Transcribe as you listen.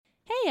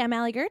Hey, I'm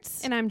Allie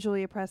Gertz. And I'm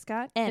Julia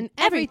Prescott. And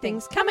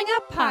Everything's Coming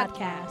Up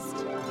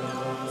podcast.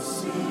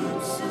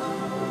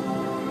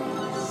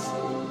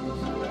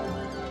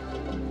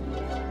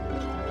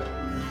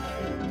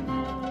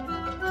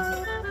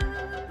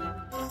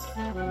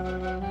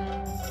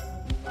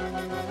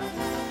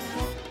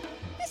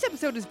 This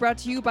episode is brought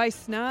to you by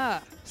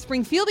SNA,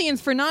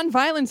 Springfieldians for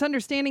Nonviolence,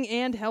 Understanding,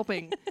 and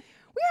Helping.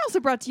 We're also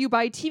brought to you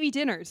by TV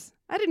Dinners.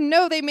 I didn't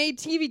know they made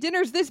TV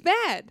dinners this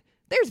bad.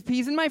 There's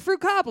peas in my fruit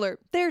cobbler.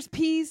 There's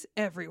peas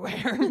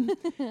everywhere.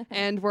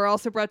 And we're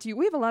also brought to you,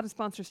 we have a lot of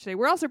sponsors today.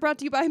 We're also brought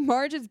to you by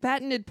Marge's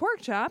patented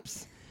pork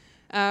chops.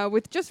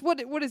 With just, what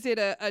is it,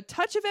 a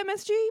touch of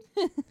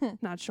MSG?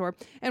 Not sure.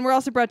 And we're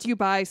also brought to you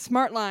by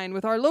Smartline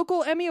with our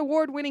local Emmy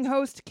Award-winning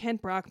host,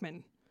 Kent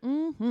Brockman.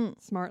 Mm-hmm.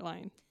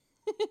 Smartline.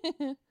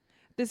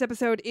 This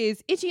episode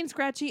is Itchy and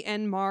Scratchy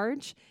and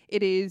Marge.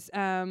 It is,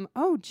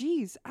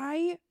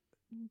 I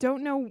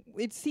don't know.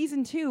 It's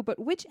season 2, but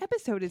which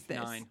episode is this?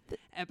 9.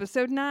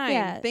 Episode 9.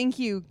 Yeah. Thank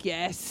you,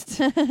 guest.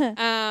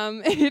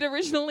 It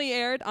originally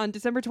aired on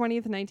December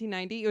 20th,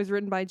 1990. It was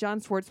written by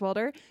John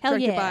Swartzwelder, Hell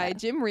directed yeah. by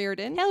Jim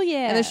Reardon. Hell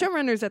yeah. And the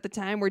showrunners at the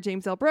time were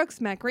James L. Brooks,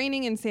 Matt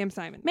Groening, and Sam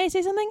Simon. May I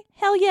say something?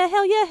 Hell yeah,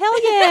 hell yeah,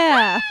 hell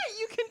yeah.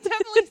 You can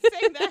definitely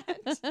say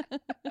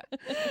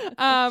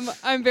that.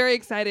 I'm very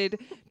excited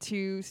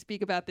to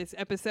speak about this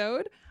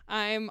episode.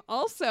 I'm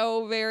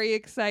also very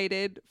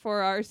excited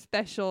for our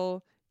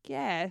special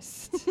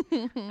guest.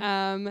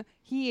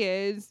 He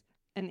is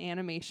an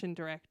animation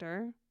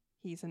director.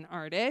 He's an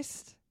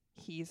artist.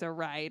 He's a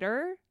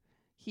writer.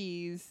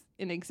 He's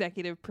an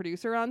executive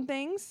producer on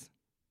things.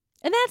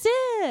 And that's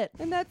it.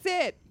 And that's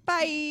it.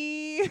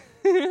 Bye.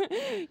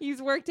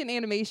 He's worked in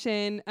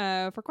animation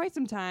for quite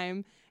some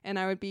time, and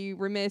I would be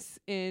remiss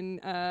in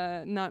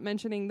not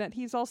mentioning that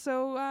he's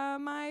also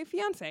my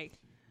fiance.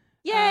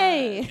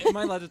 Yay. Am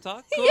I allowed to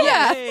talk? Cool.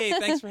 Yeah. Hey,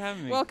 thanks for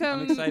having me.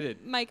 Welcome, I'm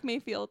excited. Mike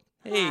Mayfield.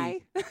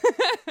 Hey.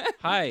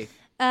 Hi.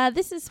 Hi.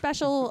 This is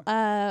special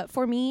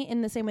for me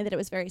in the same way that it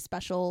was very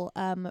special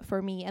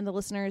for me and the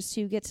listeners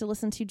to get to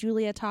listen to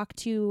Julia talk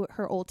to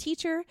her old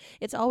teacher.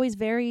 It's always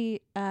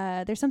very,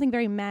 there's something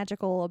very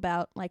magical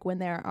about like when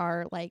there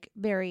are like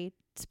very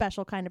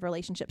special kind of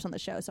relationships on the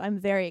show. So I'm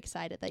very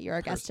excited that you're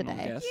our guest Personal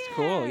today. guest. Yeah.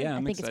 Cool. Yeah, I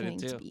I'm think it's excited going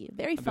to too. be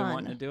very I've been fun.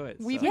 wanting to do it.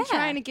 We've so. been Yeah.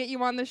 trying to get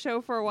you on the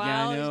show for a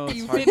while. Yeah, I know.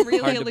 You've It's been really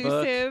hard to book.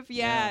 elusive.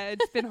 Yeah, Yeah.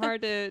 it's been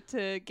hard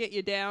to get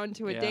you down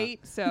to a Yeah.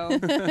 date. So,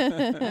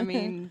 I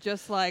mean,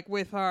 just like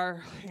with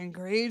our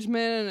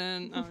engagement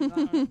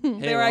and Hey,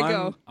 there well, I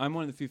go. I'm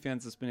one of the few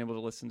fans that's been able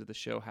to listen to the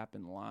show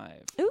happen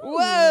live. Ooh,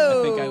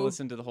 Whoa. I think I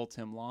listened to the whole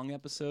Tim Long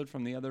episode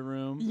from the other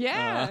room.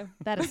 Yeah.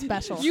 that is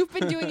special. You've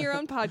been doing your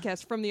own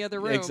podcast from the other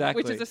room,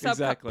 Exactly, which is a sub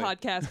exactly.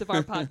 podcast of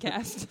our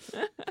podcast.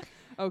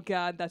 Oh,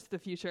 God, that's the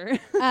future.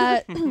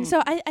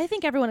 So I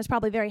think everyone is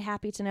probably very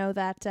happy to know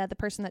that the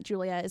person that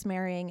Julia is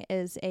marrying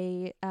is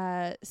a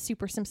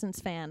Super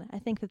Simpsons fan. I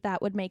think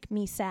that would make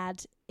me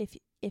sad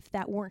if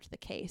that weren't the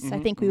case. I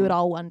think we would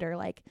all wonder,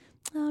 like,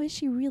 oh, is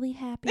she really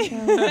happy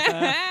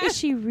though? Is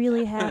she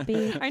really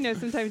happy? I know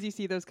sometimes you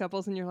see those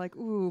couples and you're like,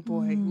 ooh,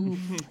 boy, ooh.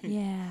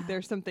 Yeah.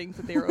 There's some things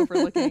that they're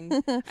overlooking.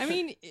 I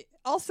mean,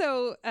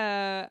 also,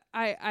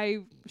 I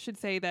should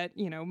say that,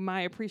 you know,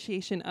 my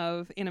appreciation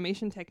of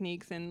animation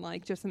techniques and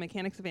like just the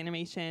mechanics of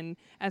animation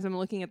as I'm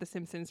looking at The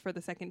Simpsons for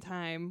the second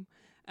time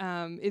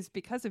is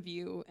because of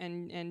you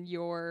and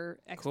your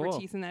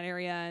expertise in that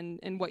area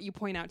and what you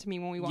point out to me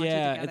when we watch it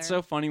together. Yeah, it's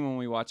so funny when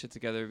we watch it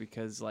together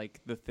because like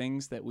the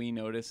things that we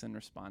notice and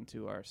respond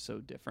to are so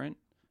different,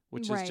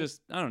 which Right. is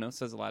just, I don't know,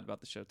 says a lot about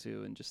the show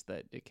too, and just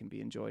that it can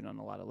be enjoyed on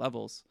a lot of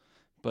levels.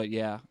 But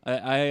yeah,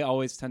 I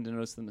always tend to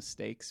notice the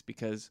mistakes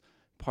because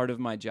part of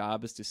my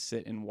job is to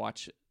sit and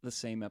watch the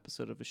same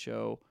episode of a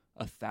show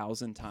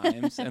 1,000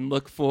 times and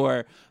look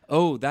for,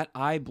 oh, that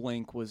eye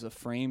blink was a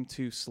frame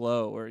too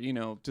slow, or, you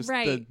know, just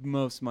Right. the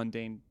most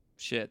mundane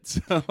shit.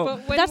 So,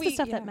 But when That's we- the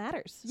stuff yeah. that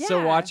matters. Yeah.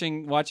 so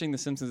watching The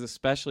Simpsons,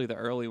 especially the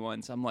early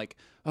ones, I'm like,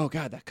 oh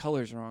God, that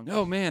color's wrong.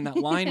 Oh man, that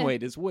line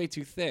weight is way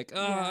too thick.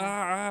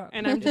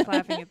 And I'm just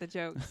laughing at the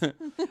jokes. But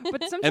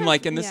sometimes, And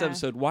like in this yeah.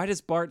 episode, why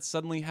does Bart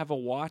suddenly have a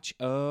watch?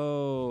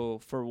 Oh,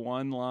 for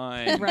one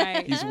line.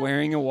 Right. He's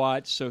wearing a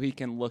watch so he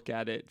can look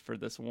at it for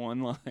this one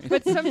line.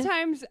 But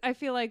sometimes I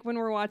feel like when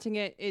we're watching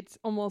it, it's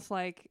almost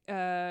like,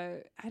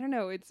 I don't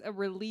know, it's a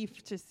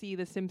relief to see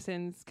The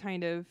Simpsons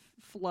kind of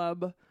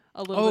flub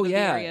a little bit of the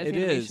areas it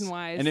is.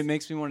 animation-wise. And it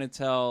makes me want to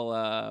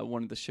tell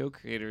one of the show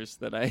creators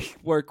that I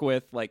work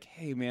with, like,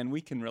 hey, man, we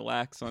can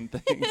relax on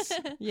things.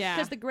 Yeah.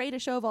 Because the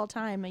greatest show of all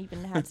time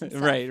even had some stuff.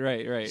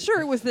 Right.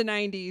 Sure, it was the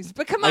 90s,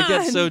 but come on. I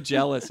get so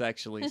jealous,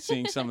 actually,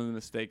 seeing some of the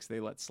mistakes they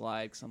let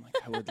slide. Because I'm like,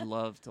 I would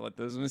love to let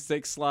those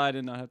mistakes slide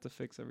and not have to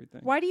fix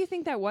everything. Why do you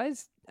think that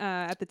was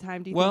at the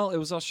time? Do you Well, it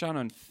was all shot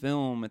on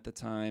film at the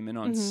time and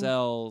on Mhm.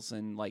 cells,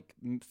 and like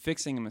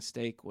fixing a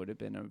mistake would have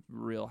been a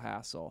real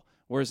hassle.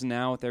 Whereas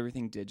now with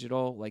everything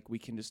digital, like we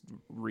can just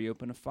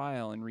reopen a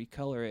file and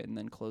recolor it and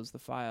then close the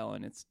file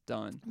and it's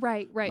done.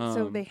 Right.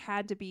 So Um, they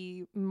had to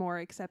be more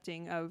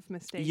accepting of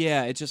mistakes.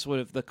 Yeah, it just would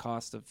have, the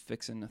cost of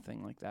fixing a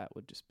thing like that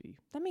would just be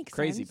That makes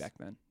crazy sense. back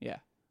then. Yeah.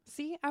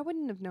 See, I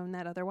wouldn't have known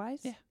that otherwise.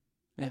 Yeah.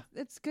 Yeah.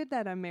 It's good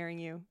that I'm marrying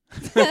you.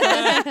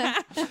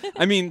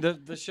 I mean,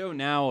 the show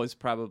now is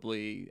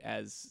probably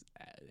as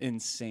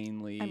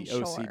insanely I'm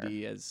sure.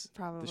 OCD as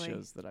Probably. the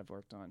shows that I've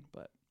worked on.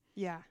 But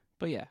Yeah.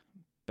 yeah,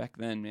 back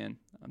then, man,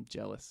 I'm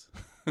jealous.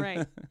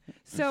 Right.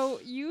 So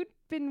you'd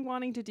been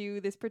wanting to do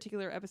this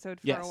particular episode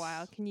for Yes. a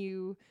while. Can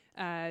you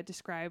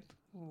describe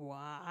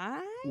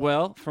why?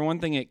 Well, for one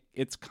thing,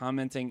 it's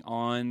commenting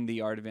on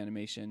the art of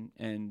animation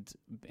and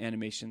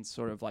animation's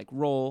sort of like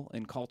role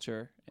and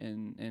culture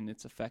and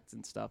its effects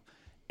and stuff.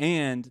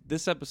 And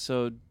this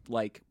episode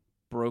like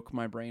broke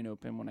my brain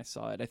open when I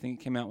saw it. I think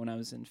it came out when I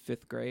was in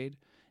 5th grade.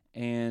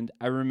 And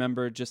I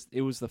remember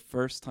it was the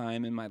first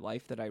time in my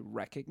life that I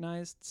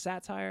recognized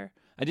satire.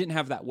 I didn't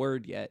have that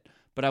word yet,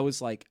 but I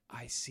was like,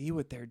 I see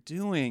what they're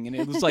doing. And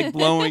it was like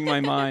blowing my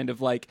mind of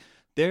like,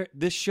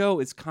 this show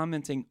is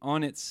commenting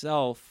on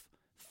itself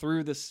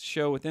through this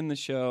show within the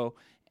show,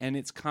 and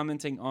it's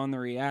commenting on the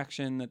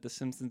reaction that The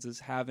Simpsons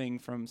is having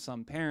from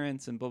some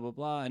parents and blah, blah,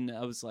 blah. And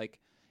I was like,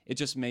 it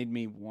just made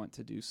me want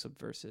to do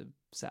subversive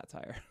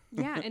satire.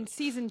 Yeah, and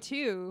season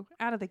 2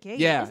 out of the gate.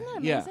 Yeah. Isn't that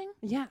amazing?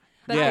 Yeah.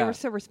 That Yeah. they were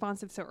so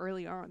responsive so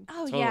early on.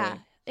 Oh, Totally. yeah.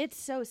 It's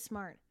so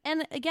smart.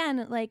 And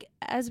again, like,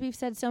 as we've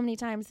said so many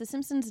times, The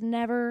Simpsons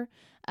never,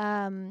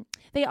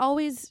 they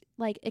always,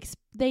 like,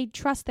 they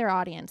trust their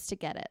audience to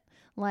get it.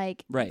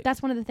 Like, Right.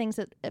 that's one of the things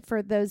that,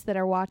 for those that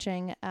are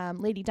watching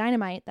Lady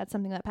Dynamite, that's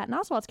something that Patton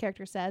Oswalt's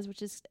character says,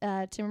 which is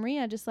to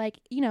Maria, just like,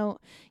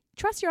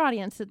 trust your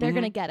audience that they're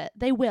going to get it.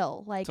 They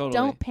will. Like, Totally.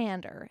 don't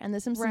pander. And The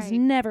Simpsons Right.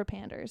 never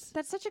panders.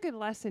 That's such a good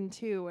lesson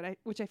too,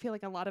 which I feel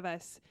like a lot of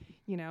us,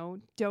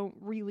 don't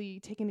really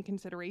take into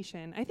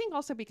consideration. I think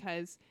also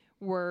because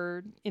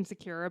we're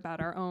insecure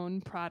about our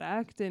own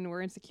product and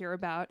we're insecure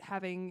about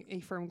having a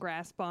firm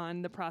grasp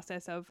on the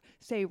process of,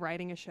 say,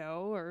 writing a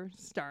show or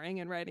starring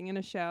and writing in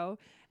a show.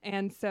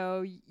 And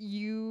so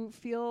you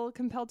feel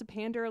compelled to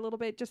pander a little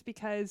bit just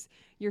because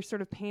you're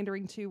sort of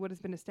pandering to what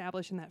has been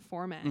established in that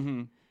format.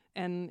 Mm-hmm.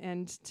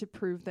 And to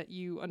prove that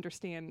you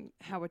understand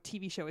how a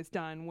TV show is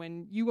done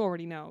when you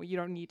already know you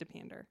don't need to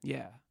pander.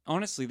 Yeah.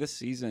 Honestly, this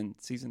season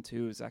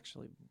 2 is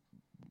actually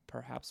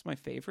perhaps my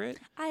favorite.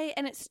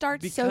 And it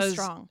starts so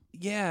strong.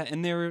 Yeah,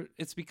 and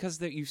it's because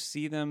that you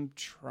see them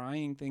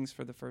trying things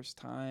for the first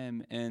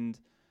time, and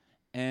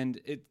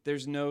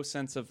there's no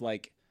sense of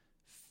like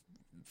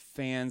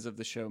fans of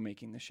the show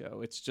making the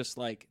show. It's just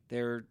like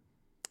they're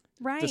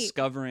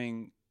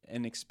discovering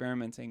and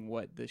experimenting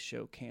what this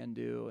show can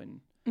do,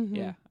 and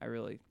yeah, I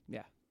really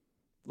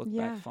look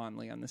back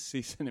fondly on this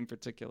season in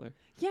particular.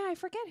 Yeah, I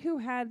forget who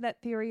had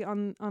that theory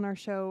on our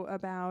show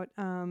about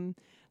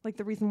like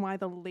the reason why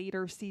the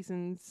later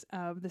seasons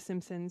of The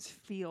Simpsons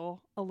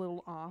feel a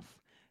little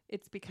off.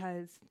 It's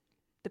because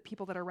the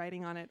people that are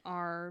writing on it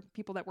are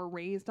people that were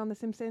raised on The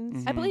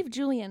Simpsons. I believe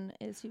Julian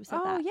is who said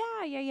that.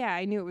 Oh, yeah.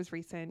 I knew it was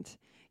recent.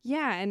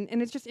 Yeah,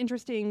 and it's just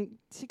interesting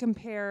to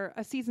compare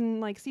a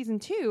season like season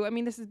 2. I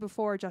mean, this is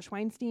before Josh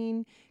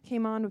Weinstein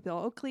came on with Bill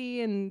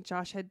Oakley, and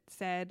Josh had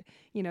said,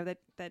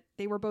 that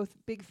they were both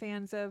big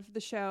fans of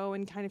the show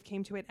and kind of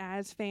came to it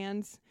as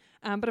fans.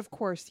 But of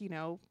course,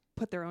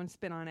 put their own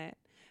spin on it.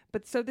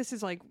 But so this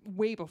is like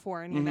way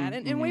before any of that,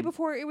 and way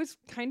before it was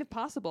kind of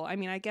possible. I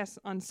mean, I guess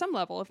on some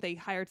level, if they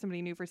hired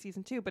somebody new for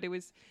season 2, but it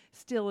was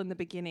still in the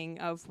beginning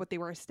of what they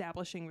were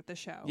establishing with the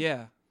show.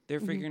 Yeah,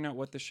 they're figuring out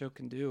what the show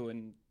can do,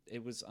 and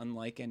it was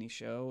unlike any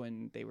show,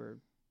 and they were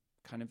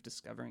kind of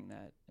discovering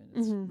that, and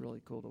it's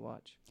really cool to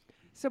watch.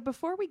 So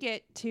before we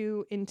get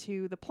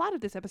into the plot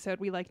of this episode,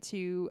 we like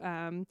to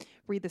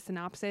read the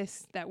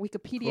synopsis that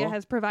Wikipedia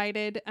has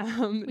provided.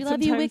 We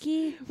love you,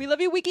 Wiki. We love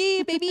you,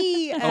 Wiki,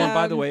 baby. Oh, and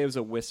by the way, it was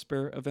a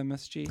whisper of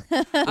MSG,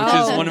 which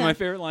is one of my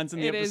favorite lines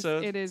in the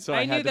episode. It is. So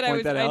I knew that I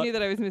knew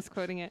that I was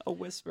misquoting it. A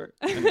whisper.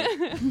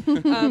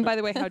 By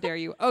the way, how dare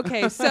you?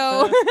 Okay,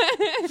 so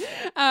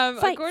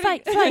fight.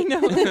 I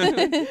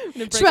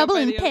know. Trouble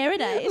in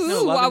paradise. Ooh,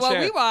 No, love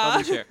and wah,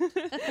 wah, share. wee,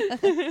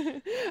 Love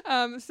and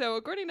share. So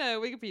according to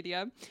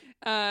Wikipedia,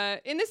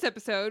 in this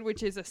episode,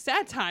 which is a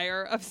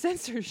satire of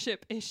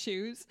censorship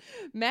issues,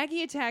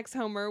 Maggie attacks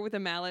Homer with a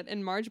mallet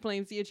and Marge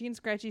blames the Itchy and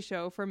Scratchy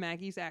show for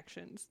Maggie's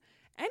actions.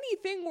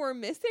 Anything we're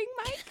missing,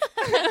 Mike?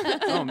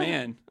 Oh,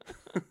 man.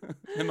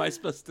 Am I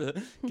supposed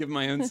to give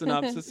my own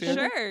synopsis here?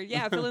 Sure.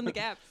 Yeah, fill in the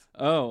gaps.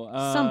 Oh.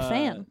 Some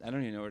fan. I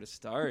don't even know where to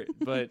start.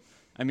 But,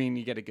 I mean,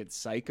 you get a good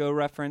Psycho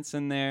reference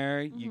in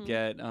there. You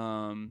get...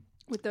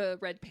 With the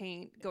red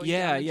paint going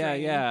yeah, down the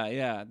drain.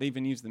 yeah. They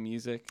even use the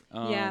music.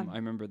 Yeah. I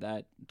remember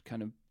that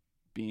kind of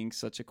being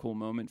such a cool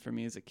moment for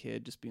me as a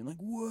kid, just being like,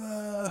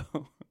 whoa.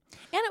 And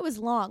it was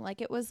long. Like,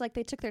 it was like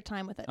they took their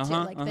time with it, too.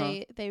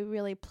 Like, they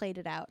really played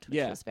it out,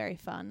 which was very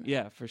fun.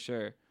 Yeah, for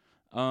sure.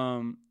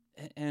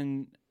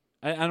 And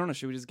I don't know,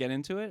 should we just get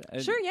into it?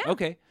 Sure, yeah.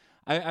 Okay.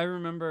 I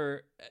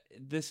remember,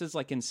 this is,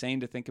 like,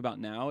 insane to think about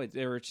now. It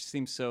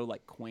seems so,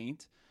 like,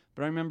 quaint.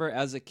 But I remember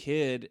as a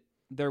kid...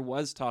 there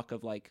was talk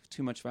of like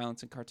too much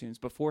violence in cartoons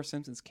before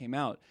Simpsons came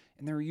out,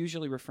 and they were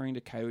usually referring to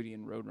Coyote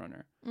and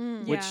Roadrunner,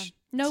 which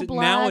no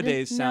blood,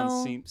 nowadays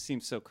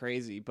seems so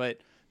crazy,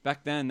 but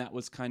back then that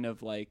was kind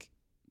of like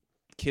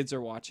kids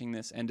are watching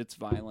this and it's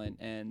violent,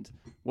 and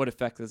what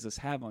effect does this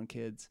have on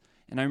kids?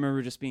 And I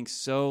remember just being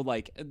so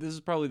like, this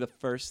is probably the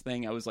first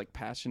thing I was like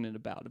passionate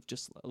about, of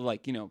just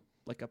like, you know,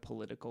 like a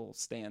political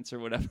stance or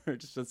whatever,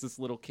 just as this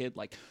little kid,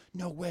 like,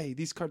 no way,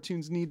 these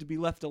cartoons need to be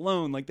left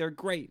alone. Like, they're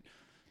great.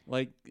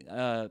 Like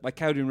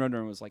Coyote and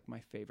Roadrunner was like my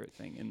favorite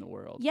thing in the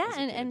world. Yeah,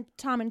 and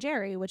Tom and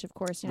Jerry, which of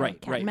course, you know,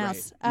 Cat and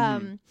Mouse.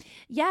 Right.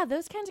 Yeah,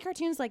 those kinds of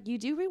cartoons, like you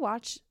do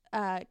rewatch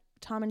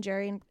Tom and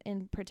Jerry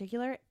in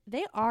particular,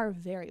 they are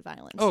very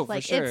violent. Oh,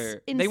 like, for sure.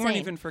 It's insane. They weren't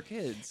even for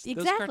kids. Exactly.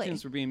 Those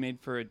cartoons were being made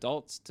for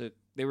adults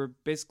they were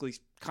basically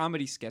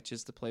comedy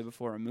sketches to play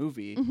before a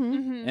movie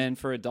and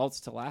for adults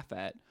to laugh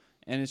at.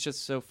 And it's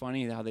just so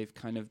funny how they've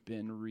kind of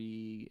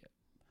been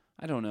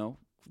I don't know,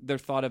 they're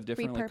thought of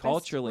differently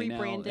culturally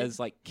rebranded. now as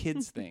like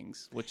kids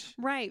things, which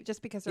right,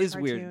 just because they're is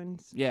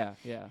cartoons. Weird.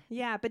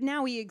 Yeah, but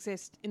now we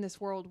exist in this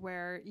world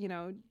where, you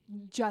know,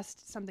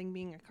 just something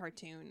being a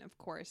cartoon, of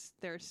course,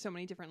 there's so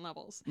many different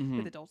levels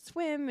with Adult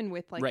Swim and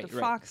with like the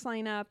Fox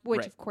lineup,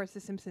 which of course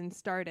The Simpsons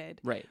started.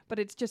 Right. But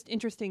it's just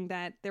interesting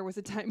that there was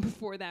a time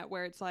before that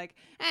where it's like,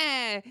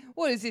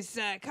 what is this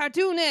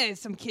cartoon?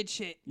 Some kid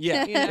shit.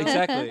 Yeah, you know?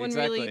 exactly. When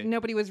really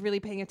nobody was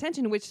really paying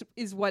attention, which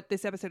is what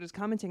this episode is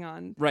commenting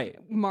on. Right.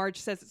 Marge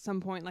says at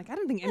some point, like, I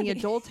don't think any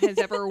adult has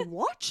ever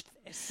watched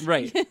this.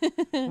 Right.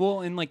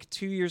 Well, in like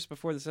 2 years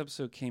before this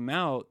episode came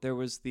out, there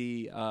was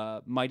the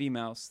Mighty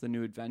Mouse, The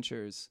New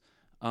Adventures,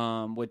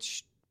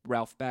 which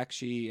Ralph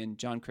Bakshi and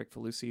John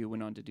Kricfalusi, who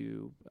went on to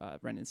do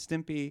Ren and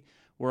Stimpy,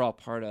 were all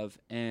part of.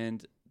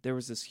 And there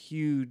was this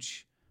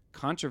huge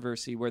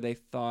controversy where they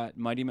thought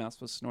Mighty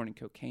Mouse was snorting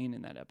cocaine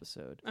in that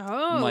episode.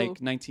 Oh. In like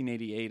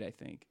 1988, I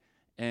think.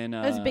 And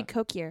it was a big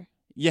Coke year.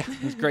 Yeah,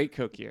 it was great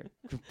Coke year.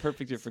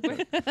 Perfect year for Coke.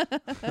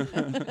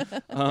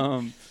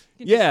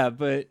 Yeah,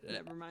 but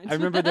never mind. I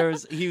remember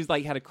he was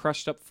like had a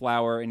crushed up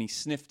flower and he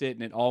sniffed it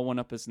and it all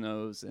went up his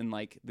nose, and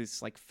like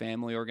this like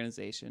family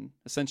organization,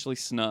 essentially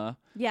SNA,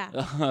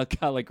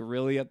 got like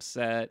really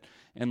upset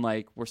and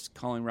like we're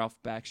calling Ralph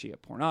Bakshi a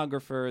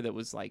pornographer that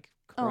was like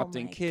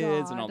corrupting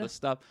kids and all this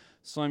stuff.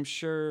 So I'm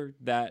sure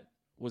that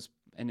was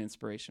an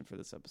inspiration for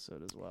this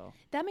episode as well.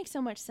 That makes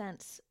so much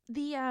sense.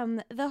 The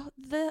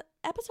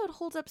episode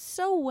holds up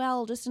so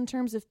well just in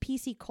terms of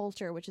PC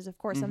culture, which is of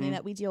course something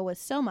that we deal with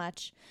so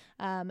much,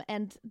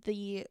 and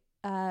the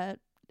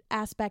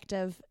aspect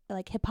of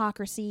like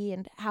hypocrisy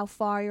and how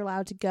far you're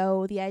allowed to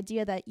go, the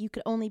idea that you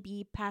could only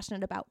be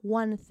passionate about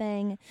one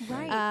thing.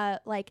 Right.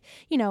 Like,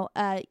 you know,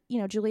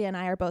 Julia and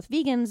I are both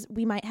vegans.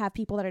 We might have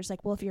people that are just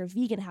like, well, if you're a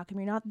vegan, how come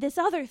you're not this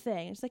other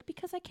thing? It's like,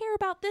 because I care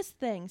about this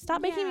thing.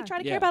 Stop making me try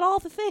to care about all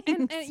the things.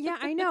 And yeah,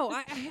 I know.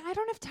 I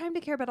don't have time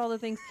to care about all the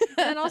things.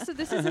 And also,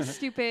 this is a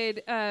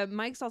stupid,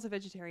 Mike's also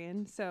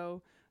vegetarian,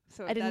 so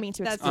I didn't mean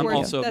to. That's I'm worth,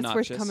 also that's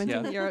obnoxious. worth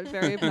commenting. Yeah. You're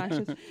very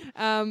obnoxious.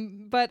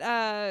 But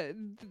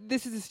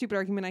this is a stupid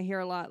argument I hear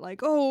a lot.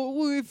 Like, oh,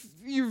 well, if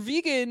you're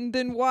vegan,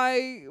 then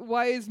why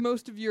is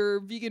most of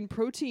your vegan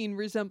protein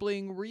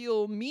resembling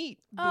real meat?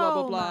 Blah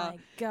blah blah. My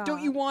God.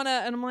 Don't you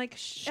wanna? And I'm like,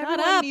 everyone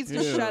up. needs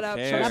to shut up.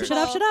 Shut up.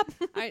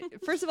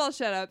 First of all,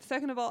 shut up.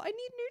 Second of all, I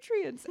need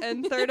nutrients.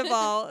 And third of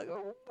all,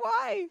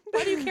 why?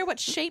 Why do you care what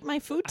shape my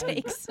food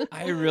takes?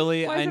 I know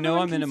everyone I'm in a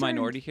concerned?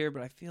 minority here,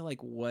 but I feel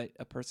like what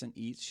a person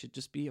eats should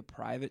just be a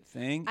private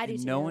thing. I do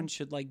and too. no one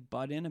should like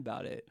butt in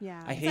about it.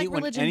 Yeah. I It's hate like when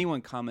religion.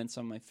 anyone comments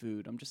on my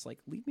food. I'm just like,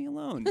 leave me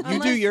alone. You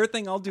Unless- do your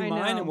thing, I'll do I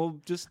mine, know. and we'll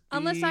just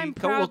Unless I'm we'll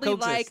proudly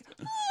coexist. like,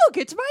 look,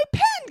 it's my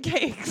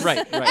pancakes.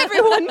 Right.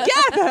 Everyone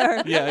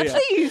gather. Yeah.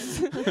 Please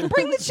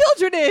bring the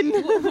children in.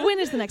 When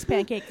is the next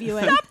pancake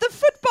viewing? Stop the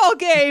football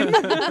game.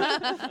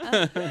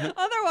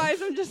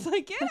 Otherwise, I'm just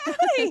like, get out of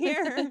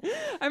here.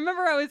 I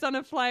remember I was on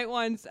a flight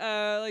once,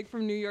 like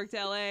from New York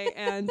to LA,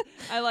 and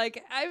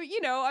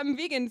I'm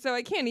vegan, so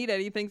I can't eat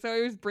anything. So I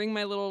always bring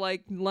my little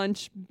like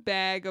lunch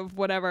bag of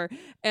whatever.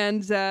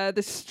 And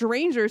the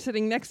stranger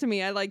sitting next to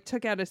me, I like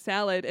took out a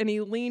salad, and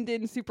he leaned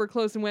in super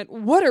close and went,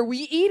 "What are we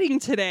eating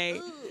today?"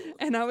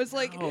 And I was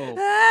like,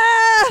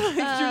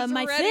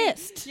 my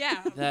fist.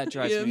 Yeah. That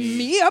drives me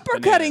me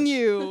uppercutting bananas.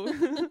 you.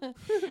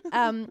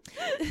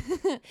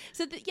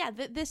 So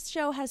this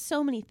show has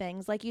so many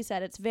things. Like you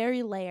said, it's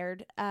very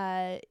layered,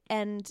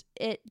 and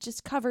it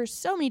just covers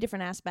so many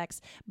different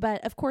aspects.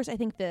 But of course, I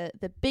think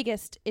the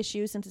biggest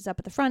issue, since it's up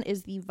at the front,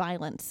 is the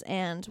violence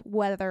and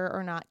whether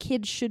or not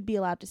kids should be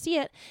allowed to see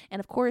it. And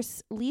of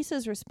course,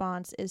 Lisa's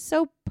response is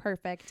so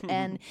perfect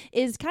and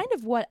is kind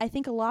of what I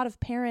think a lot of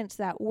parents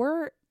that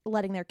were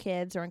letting their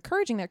kids or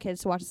encouraging their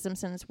kids to watch The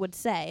Simpsons would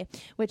say,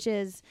 which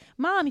is,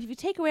 "Mom, if you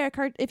take our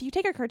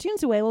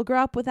cartoons away, we'll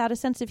grow up without a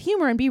sense of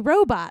humor and be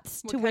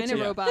robots." What kind of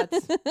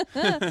robots?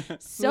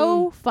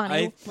 So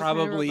funny. I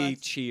probably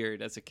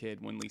cheered as a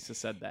kid when Lisa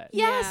said that.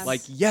 Yes.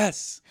 Like,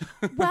 yes.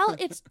 Well,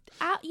 it's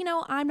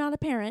I'm not a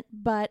parent,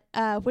 but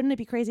wouldn't it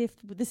be crazy if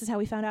this is how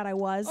we found out I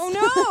was? Oh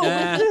no!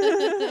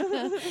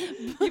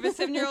 You have a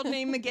 7-year-old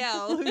named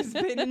Miguel who's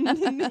been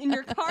in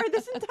your car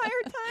this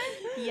entire time.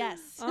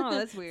 Yes. Oh,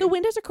 that's weird. The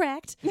windows are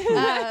cracked.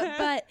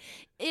 But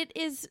it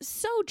is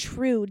so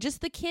true.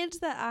 Just the kids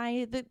that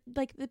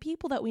the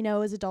people that we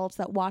know as adults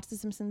that watch The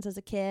Simpsons as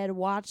a kid,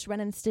 watch Ren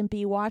and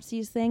Stimpy, watch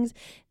these things,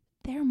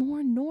 they're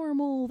more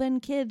normal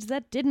than kids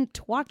that didn't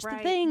watch the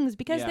things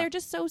because they're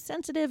just so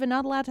sensitive and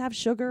not allowed to have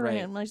sugar. Right.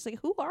 And I'm just like,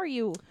 who are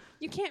you?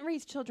 You can't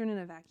raise children in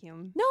a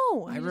vacuum.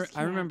 No.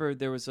 I remember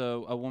there was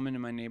a woman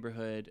in my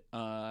neighborhood,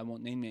 I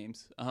won't name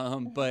names,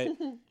 but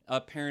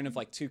a parent of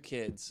like 2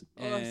 kids.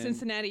 Oh,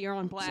 Cincinnati, you're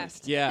on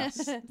blast.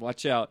 Yes,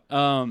 watch out.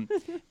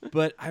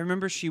 But I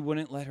remember she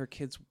wouldn't let her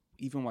kids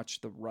even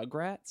watch the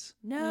Rugrats.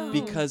 No.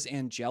 Because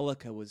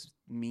Angelica was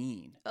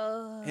mean.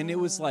 And it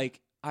was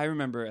like, I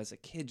remember as a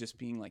kid just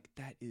being like,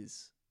 that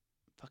is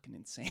fucking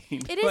insane.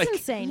 It is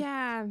insane.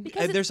 Yeah.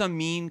 Because there's a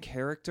mean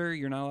character,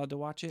 you're not allowed to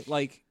watch it.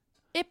 Like,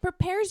 it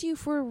prepares you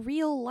for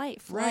real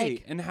life. Right.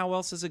 Like, and how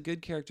else is a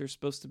good character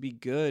supposed to be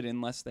good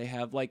unless they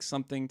have like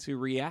something to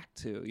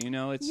react to? You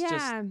know, it's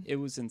just, it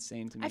was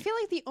insane to me. I feel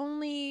like the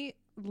only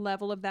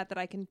level of that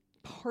I can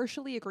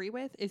partially agree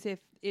with is if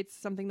it's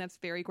something that's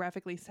very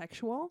graphically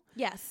sexual.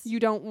 yes. You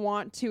don't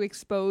want to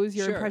expose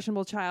your Sure.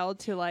 impressionable child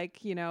to like,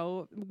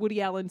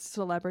 Woody Allen's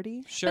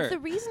celebrity. Sure. But the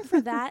reason for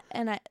that,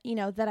 and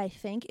that I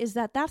think, is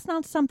that that's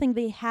not something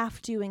they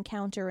have to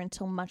encounter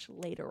until much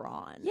later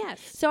on. Yes.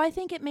 So I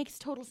think it makes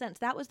total sense.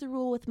 That was the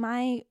rule with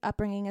my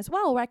upbringing as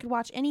well, where I could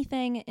watch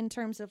anything in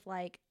terms of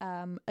like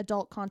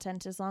adult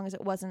content as long as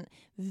it wasn't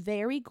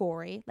very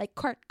gory. Like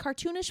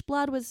cartoonish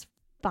blood was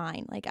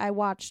fine. Like I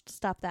watched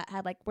stuff that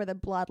had like where the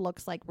blood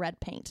looks like red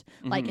paint,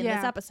 like in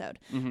this episode.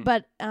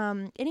 But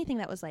anything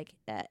that was like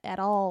at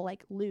all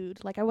like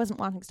lewd, like I wasn't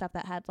watching stuff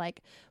that had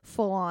like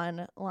full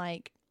on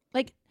like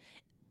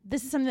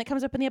this is something that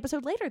comes up in the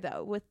episode later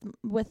though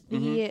with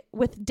Dave.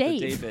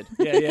 David.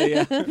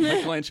 Yeah.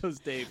 Michelangelo's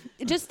Dave.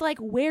 Just like,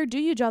 where do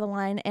you draw the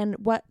line and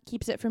what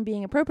keeps it from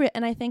being appropriate?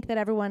 And I think that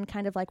everyone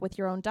kind of like with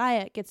your own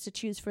diet gets to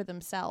choose for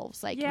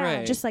themselves. Like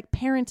Right. just like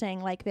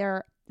parenting, like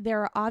there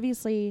are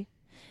obviously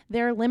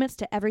there are limits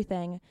to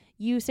everything.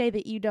 You say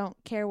that you don't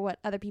care what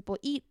other people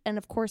eat, and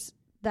of course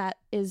that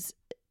is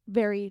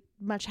very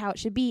much how it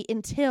should be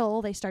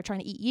until they start trying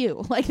to eat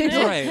you. Like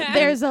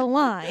there's a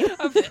line.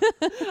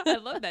 I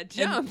love that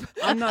jump. And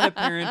I'm not a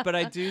parent, but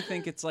I do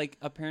think it's like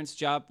a parent's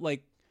job,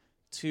 like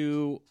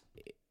to,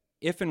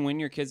 if and when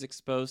your kid's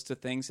exposed to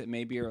things that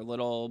maybe are a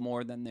little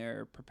more than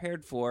they're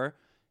prepared for,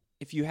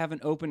 if you have an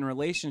open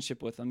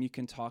relationship with them, you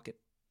can talk it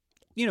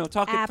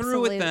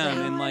through with them,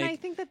 Absolutely. and like, I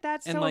think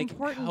that's and so like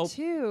important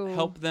too.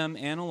 help them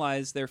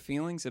analyze their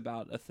feelings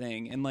about a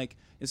thing. And like,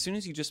 as soon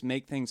as you just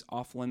make things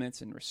off limits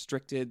and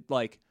restricted,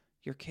 like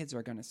your kids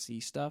are going to see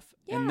stuff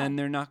and then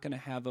they're not going to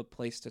have a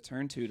place to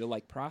turn to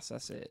like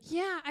process it.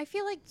 Yeah, I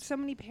feel like so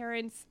many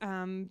parents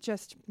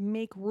just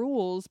make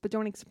rules but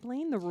don't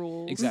explain the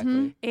rules.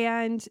 Exactly.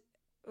 And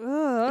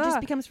It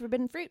just becomes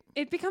forbidden fruit.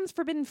 It becomes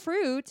forbidden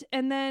fruit,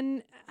 and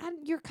then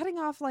you're cutting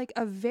off like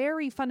a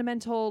very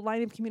fundamental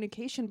line of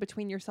communication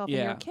between yourself and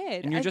your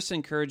kid. And you're just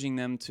encouraging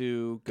them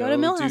to Go to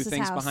do Milhouse's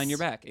things house. behind your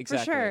back.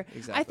 Exactly. For sure.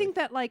 Exactly. I think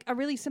that like a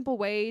really simple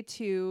way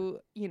to,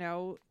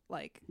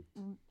 like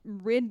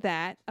rid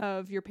that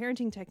of your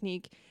parenting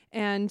technique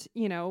and,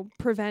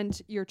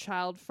 prevent your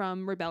child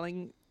from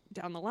rebelling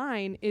down the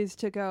line is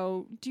to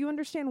go, do you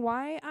understand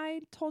why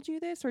I told you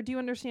this? Or do you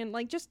understand,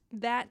 like, just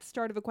that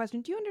start of a question?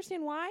 Do you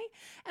understand why?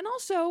 And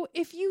also,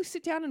 if you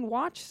sit down and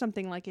watch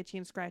something like Itchy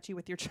and Scratchy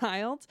with your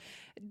child,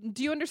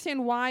 do you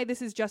understand why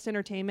this is just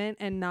entertainment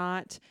and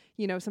not,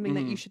 something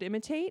that you should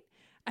imitate?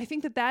 I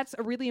think that that's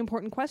a really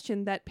important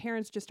question that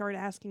parents just start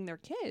asking their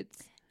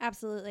kids.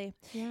 Absolutely.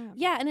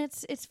 Yeah. And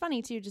it's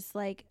funny too, just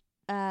like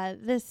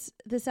this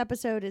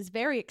episode is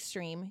very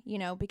extreme,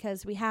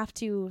 because we have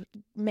to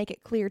make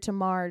it clear to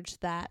Marge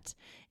that,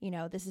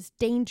 this is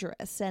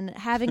dangerous, and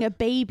having a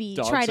baby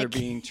dogs are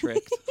being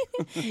tricked.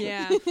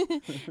 Yeah.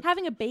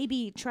 Having a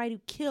baby try to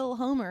kill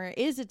Homer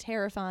is a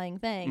terrifying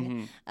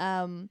thing.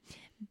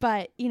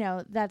 But,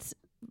 that's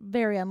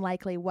very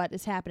unlikely what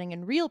is happening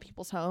in real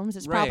people's homes.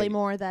 It's probably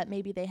more that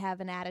maybe they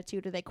have an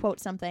attitude or they quote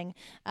something.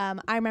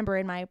 I remember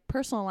in my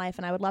personal life,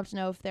 and I would love to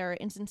know if there are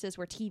instances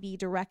where TV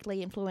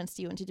directly influenced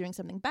you into doing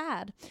something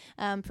bad.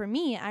 For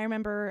me, I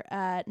remember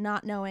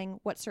not knowing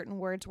what certain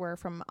words were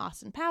from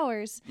Austin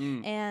Powers,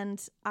 and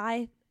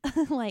I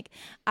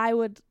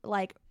would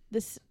like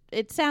this.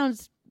 It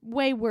sounds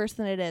way worse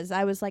than it is.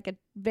 I was like a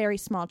very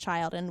small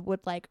child and would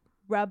like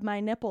rub my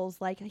nipples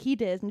like he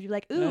did and be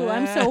like, ooh,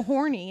 I'm so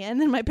horny. And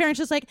then my parents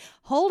just like,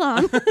 hold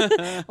on,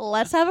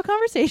 let's have a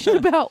conversation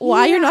about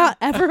why you're not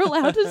ever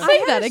allowed to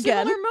say that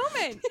again.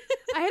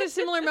 I had a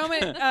similar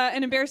moment,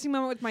 an embarrassing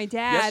moment with my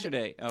dad.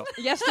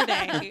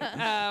 Yesterday.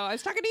 I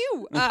was talking to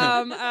you.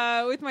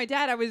 With my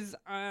dad, I was,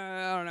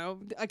 I don't know,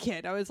 a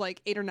kid. I was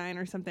like 8 or 9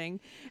 or something.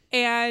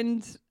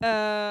 And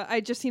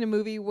I'd just seen a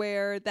movie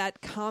where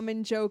that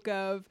common joke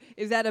of,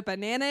 is that a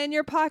banana in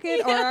your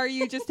pocket or are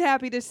you just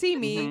happy to see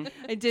me?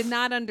 I did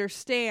not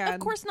understand. Of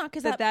course not,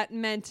 because that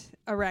meant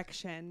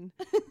erection.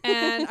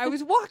 And I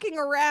was walking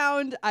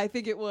around, I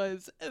think it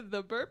was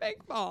the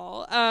Burbank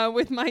Mall,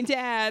 with my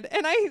dad.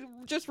 And I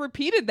just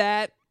repeated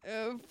that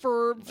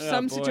for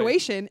some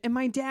situation. And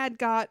my dad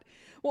got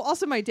Well,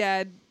 also my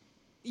dad,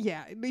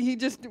 yeah,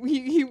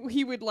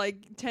 he would like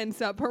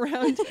tense up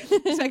around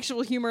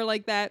sexual humor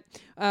like that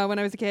when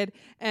I was a kid,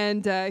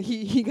 and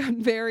he got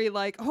very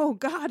like, oh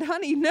God,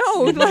 honey, no,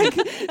 like,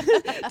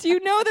 do you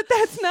know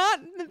that's not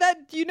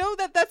that? Do you know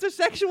that's a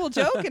sexual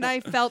joke? And I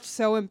felt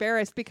so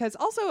embarrassed because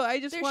also I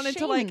just There's wanted to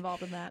shame like,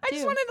 involved in that I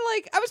just too. wanted to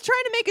like, I was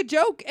trying to make a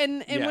joke,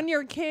 and Yeah. when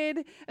you're a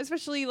kid,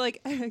 especially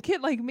like a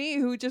kid like me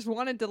who just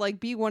wanted to like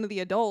be one of the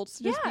adults,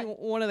 just be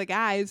one of the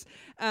guys,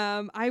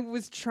 I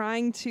was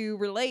trying to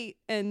relate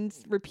and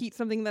repeat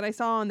something that I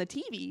saw on the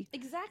TV.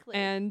 Exactly.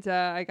 And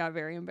I got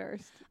very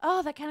embarrassed.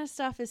 Oh, that kind of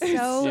stuff is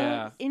so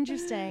Yeah.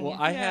 interesting. Well,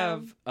 I Yeah.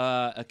 have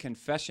a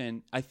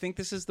confession. I think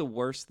this is the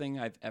worst thing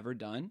I've ever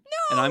done.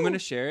 No! And I'm going to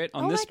share it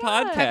on Oh this my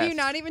God. podcast. Have you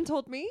not even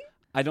told me?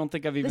 I don't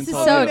think I've even This is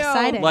told so you.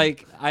 exciting.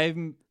 Like,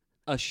 I'm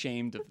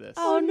ashamed of this.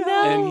 Oh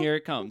no. And here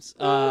it comes.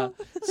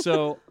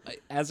 So,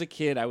 as a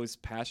kid, I was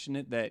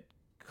passionate that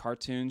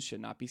cartoons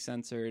should not be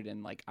censored,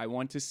 and like I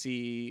want to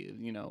see,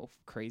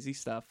 crazy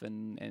stuff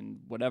and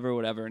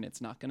whatever, and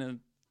it's not gonna,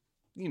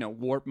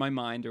 warp my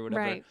mind or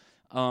whatever.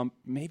 Right.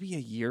 Maybe a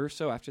year or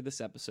so after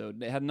this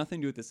episode, it had nothing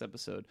to do with this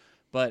episode,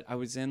 but I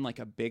was in like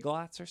a Big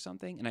Lots or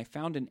something, and I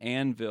found an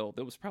anvil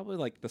that was probably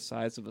like the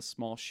size of a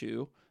small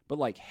shoe, but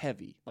like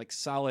heavy, like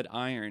solid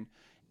iron.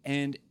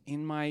 And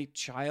in my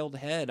child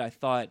head, I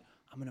thought,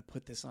 I'm going to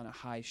put this on a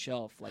high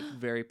shelf, like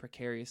very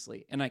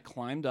precariously. And I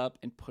climbed up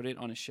and put it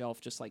on a shelf,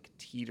 just like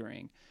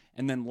teetering,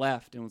 and then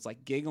left and was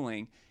like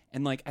giggling.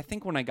 And like, I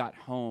think when I got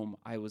home,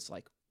 I was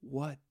like,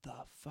 what the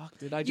fuck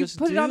did I just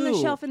do? You put it on the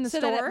shelf in the so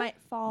store? that it might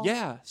fall.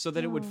 Yeah, so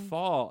that it would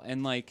fall.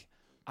 And like,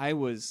 I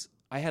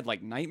had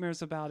like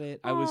nightmares about it.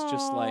 I was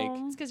just like,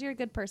 It's because you're a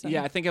good person.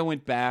 yeah, I think I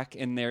went back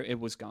and there it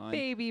was gone.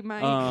 Baby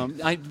Mike.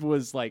 I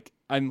was like,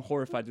 I'm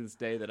horrified to this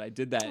day that I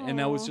did that, and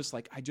I was just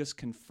like, I just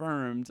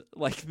confirmed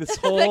like this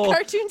whole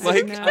cartoons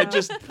like are I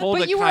just pulled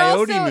but a you were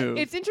coyote also, move.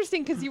 it's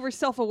interesting because you were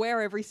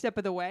self-aware every step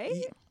of the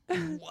way.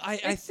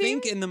 I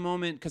think in the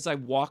moment, because I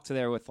walked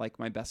there with like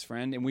my best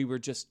friend, and we were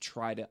just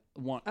try to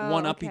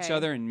one up each okay.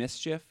 other in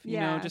mischief, you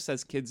know, Yeah. just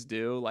as kids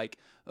do. Like,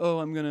 oh,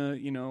 I'm gonna,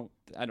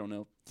 I don't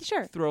know,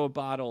 Sure. throw a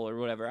bottle or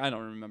whatever. I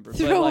don't remember.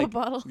 Throw but, a like,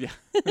 bottle. Yeah,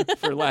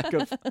 for lack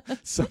of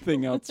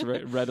something else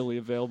readily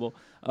available.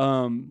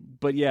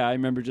 But yeah, I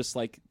remember just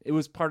like it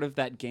was part of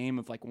that game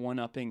of like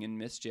one-upping and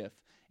mischief.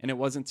 And it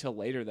wasn't until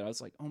later that I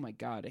was like, oh my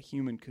God, a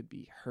human could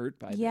be hurt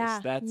by Yeah.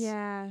 this. That's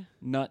Yeah.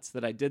 nuts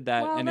that I did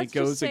that. Well, and let's it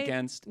goes just say-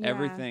 against yeah.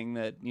 everything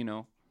that, Let's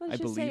I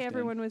just believed say in.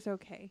 everyone was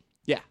okay.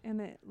 Yeah. And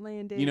it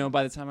landed.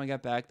 By the time I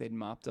got back, they'd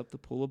mopped up the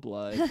pool of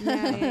blood.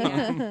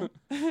 Yeah.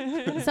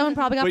 Someone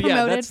probably got But yeah,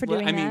 promoted that's for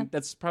doing I mean, that.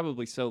 that's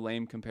probably so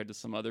lame compared to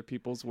some other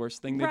people's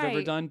worst thing they've ever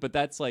Right. done. But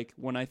that's like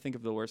when I think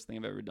of the worst thing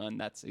I've ever done,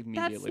 that's That's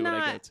immediately what I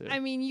go not. to. I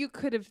mean, you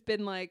could have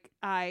been like,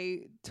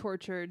 I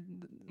tortured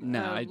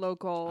No, a I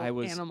local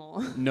was-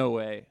 animal, No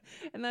way.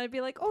 and then I'd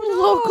be like, oh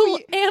no, Local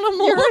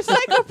animal. you're a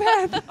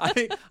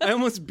psychopath. I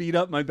almost beat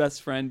up my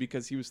best friend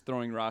because he was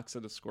throwing rocks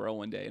at a squirrel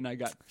one day, and I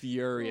got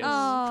furious.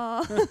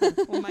 Aw.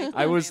 Oh my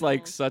I was like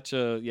animals. such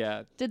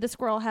a Did the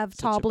squirrel have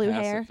such tall a blue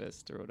hair?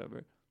 pacifist or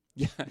whatever.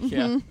 Yeah,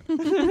 yeah. I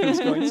was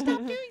going, stop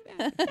doing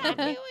that. Stop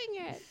doing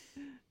it.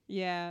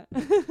 Yeah.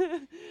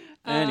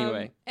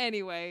 Anyway.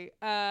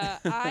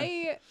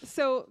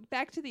 So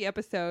back to the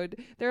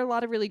episode. There are a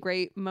lot of really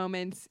great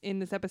moments in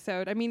this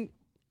episode. I mean,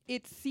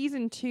 it's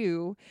season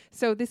 2,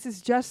 so this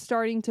is just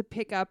starting to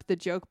pick up the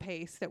joke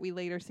pace that we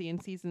later see in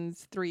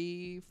seasons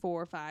 3,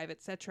 4, 5,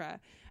 etc.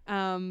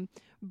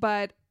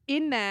 But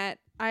in that,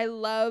 I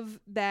love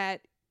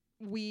that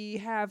we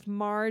have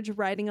Marge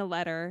writing a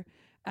letter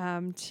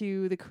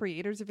to the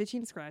creators of Itchy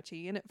and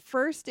Scratchy. And at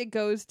first it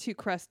goes to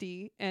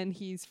Krusty, and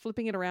he's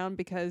flipping it around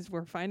because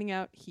we're finding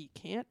out he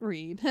can't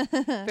read.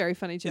 Very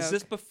funny joke. Is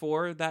this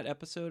before that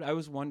episode? I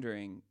was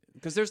wondering.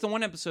 Because there's the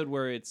one episode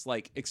where it's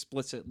like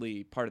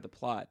explicitly part of the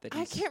plot that I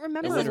he's can't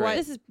remember This is, illiterate.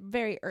 this is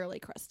very early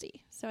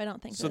Krusty, so I don't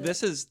think So that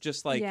this is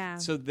just like Yeah.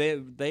 so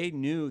they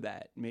knew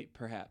that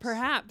perhaps.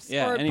 Perhaps.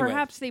 Yeah, Or anyway.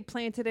 perhaps they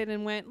planted it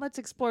and went, let's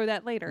explore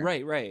that later.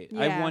 Right. Yeah.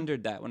 I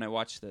wondered that when I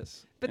watched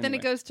this. But then it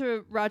Anyway. goes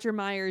to Roger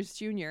Myers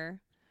Jr.,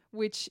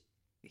 which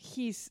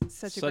he's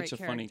such a great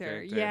Such a funny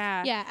character.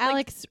 Yeah. Yeah,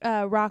 Alex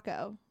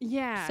Rocco.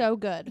 Yeah. So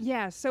good.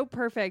 Yeah, so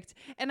perfect.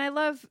 And I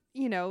love,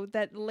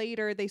 that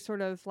later they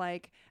sort of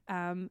like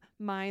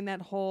mine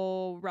that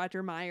whole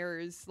Roger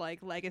Myers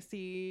like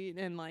legacy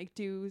and like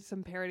do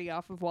some parody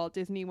off of Walt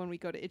Disney when we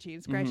go to Itchy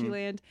and Scratchy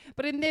Land.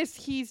 But in this,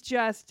 he's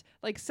just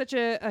like such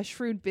a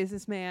shrewd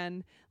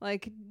businessman,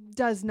 like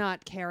does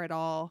not care at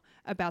all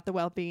about the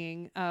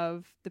well-being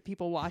of the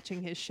people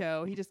watching his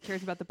show. He just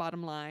cares about the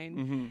bottom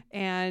line.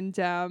 And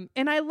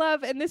I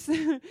love, and this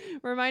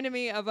reminded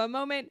me of a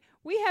moment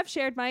we have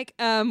shared, Mike,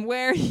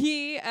 where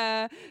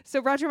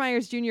so Roger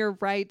Myers Jr.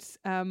 writes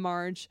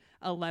Marge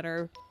a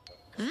letter.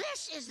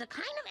 This is the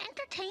kind of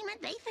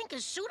entertainment they think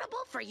is suitable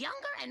for younger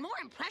and more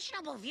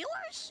impressionable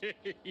viewers?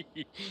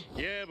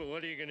 Yeah, but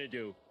what are you gonna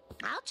do?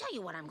 I'll tell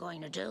you what I'm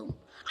going to do.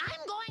 I'm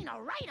going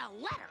to write a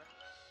letter.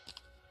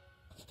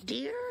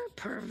 Dear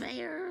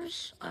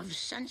purveyors of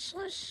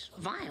senseless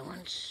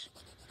violence,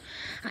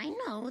 I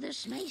know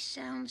this may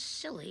sound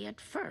silly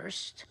at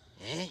first,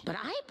 but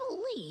I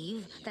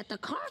believe that the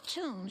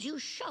cartoons you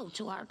show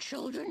to our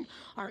children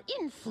are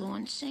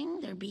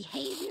influencing their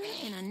behavior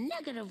in a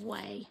negative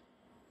way.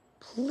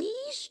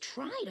 Please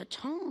try to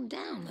tone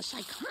down the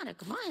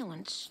psychotic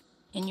violence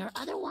in your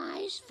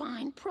otherwise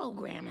fine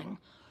programming.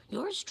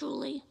 Yours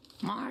truly,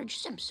 Marge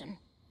Simpson.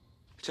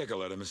 Take a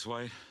letter, Miss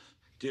White.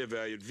 Dear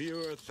valued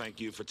viewer, thank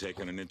you for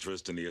taking an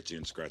interest in the Itchy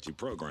and Scratchy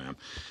program.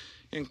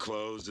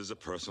 Enclosed is a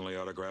personally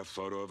autographed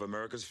photo of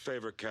America's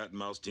favorite cat and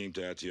mouse team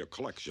to add to your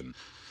collection.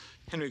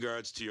 In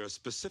regards to your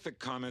specific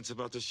comments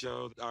about the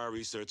show, our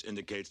research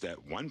indicates that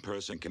one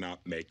person cannot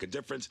make a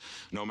difference,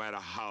 no matter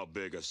how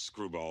big a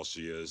screwball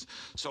she is.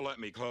 So let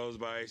me close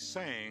by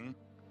saying...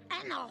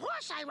 And the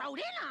horse I rode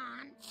in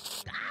on,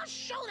 I'll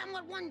show them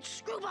what one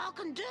screwball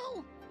can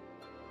do.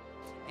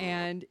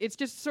 And it's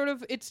just sort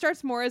of, it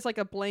starts more as like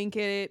a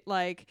blanket,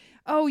 like,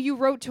 oh, you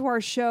wrote to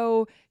our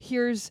show,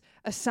 here's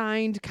a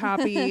signed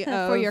copy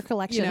of, for your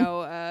collection. you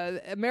know,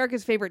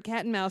 America's favorite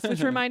cat and mouse,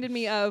 which reminded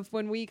me of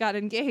when we got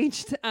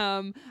engaged.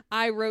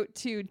 I wrote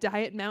to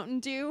Diet Mountain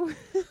Dew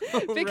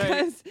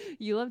because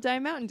you love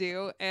Diet Mountain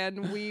Dew.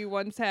 And we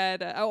once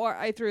had,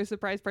 I threw a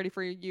surprise party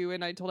for you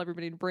and I told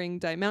everybody to bring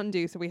Diet Mountain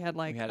Dew. So we had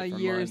like a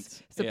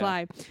year's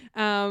supply.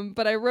 Yeah.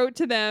 But I wrote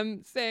to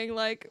them saying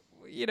like,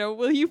 you know,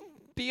 will you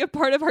be a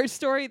part of our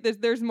story?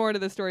 There's more to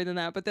the story than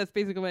that, but that's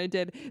basically what I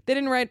did. They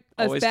didn't write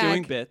us always back.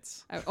 Doing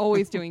bits.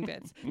 Always doing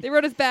bits. They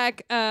wrote us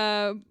back,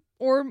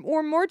 or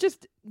more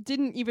just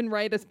didn't even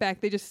write us back.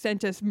 They just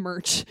sent us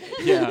merch.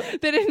 Yeah.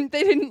 They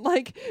didn't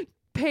like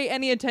pay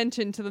any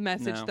attention to the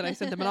message that I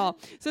sent them at all.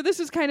 So this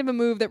was kind of a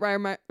move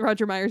that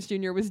Roger Myers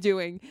Jr. was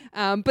doing.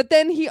 But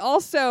then he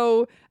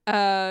also,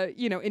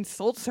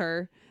 insults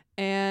her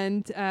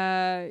and,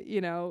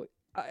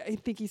 I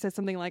think he says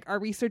something like, our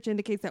research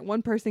indicates that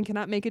one person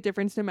cannot make a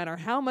difference no matter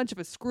how much of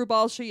a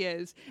screwball she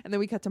is. And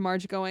then we cut to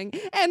Marge going,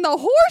 and the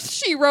horse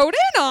she rode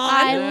in on.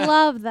 I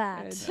love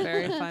that. It's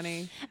very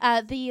funny.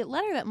 The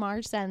letter that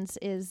Marge sends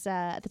is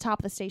at the top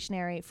of the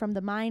stationery from the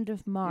mind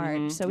of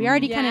Marge. So we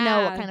already kind of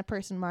know what kind of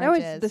person Marge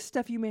is. The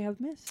stuff you may have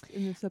missed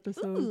in this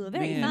episode. Ooh,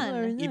 very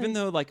fun. Even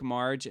though like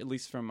Marge, at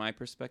least from my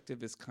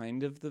perspective, is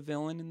kind of the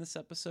villain in this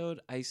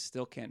episode, I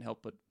still can't help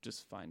but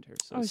just find her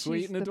so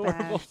sweet and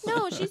adorable.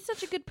 No, she's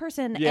such a good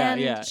person. Yeah, and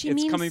yeah. She it's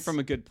means, coming from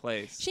a good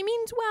place. She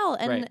means well.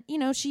 And,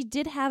 she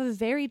did have a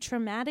very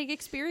traumatic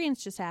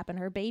experience just happen.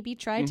 Her baby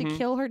tried to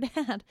kill her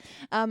dad.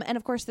 And,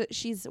 of course,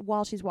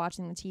 while she's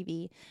watching the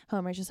TV,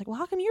 Homer's just like, well,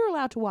 how come you're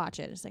allowed to watch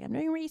it? It's like, I'm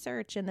doing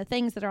research. And the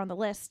things that are on the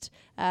list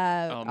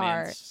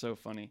are... it's so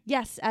funny.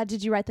 Yes.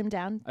 Did you write them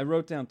down? I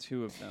wrote down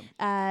 2 of them.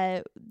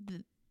 I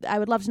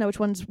would love to know which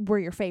ones were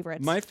your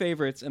favorites. My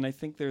favorites, and I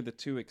think they're the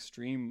 2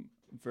 extreme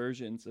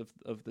versions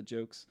of the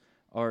jokes,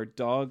 are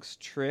dogs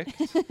tricked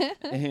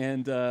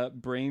and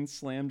brain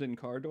slammed in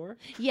car door.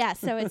 Yeah,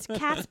 so it's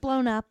cats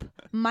blown up,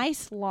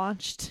 mice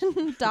launched,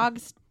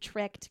 dogs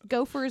tricked,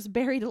 gophers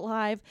buried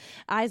alive,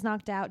 eyes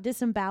knocked out,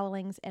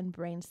 disembowelings, and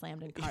brain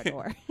slammed in car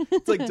door.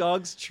 It's like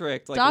dogs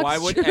tricked. Like, dogs why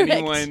would tricked.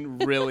 anyone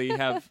really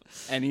have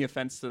any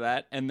offense to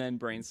that? And then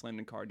brain slammed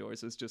in car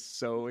doors is just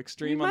so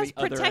extreme You on must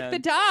the other protect end. the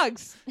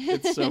dogs.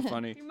 It's so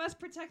funny. You must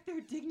protect their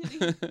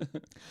dignity.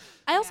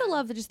 I also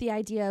love just the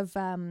idea of...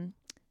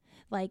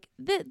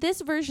 this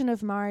version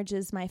of Marge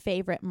is my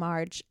favorite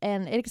Marge,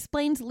 and it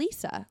explains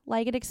Lisa.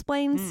 Like, it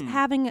explains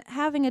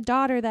having a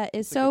daughter that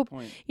is so,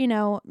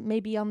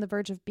 maybe on the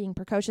verge of being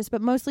precocious,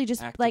 but mostly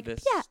just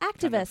activist.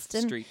 Kind of and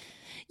streak.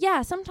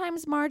 yeah,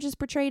 sometimes Marge is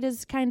portrayed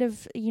as kind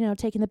of,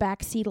 taking the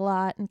back seat a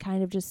lot and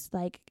kind of just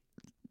like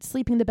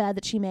sleeping the bed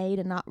that she made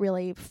and not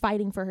really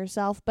fighting for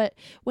herself. But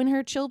when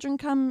her children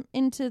come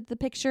into the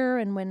picture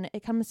and when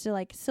it comes to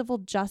like civil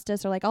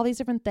justice or like all these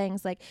different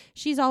things, like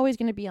she's always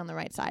going to be on the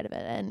right side of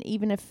it. And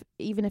even if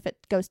it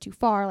goes too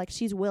far, like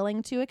she's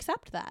willing to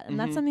accept that. And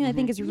that's something I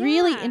think is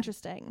really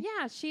interesting.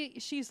 Yeah,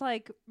 she's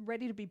like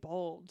ready to be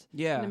bold.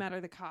 Yeah. No matter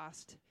the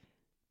cost.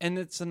 And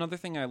it's another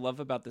thing I love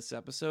about this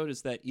episode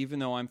is that even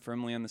though I'm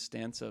firmly on the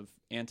stance of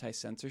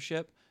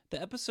anti-censorship,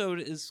 the episode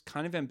is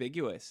kind of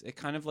ambiguous. It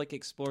kind of like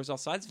explores all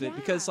sides of it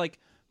because like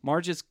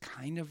Marge is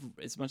kind of,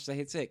 as much as I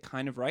hate to say it,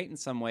 kind of right in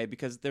some way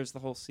because there's the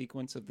whole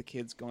sequence of the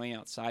kids going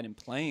outside and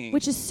playing.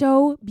 Which is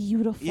so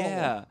beautiful.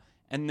 Yeah.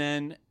 And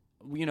then,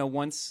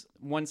 once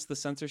the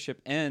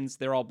censorship ends,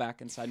 they're all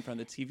back inside in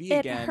front of the TV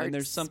again. And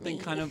there's something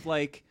kind of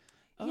like,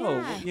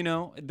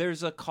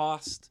 there's a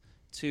cost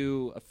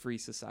to a free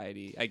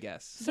society, I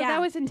guess. So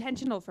that was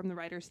intentional from the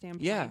writer's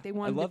standpoint. Yeah, they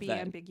wanted to be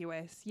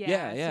ambiguous.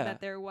 Yeah, so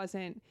that there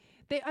wasn't...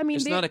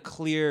 There's not a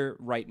clear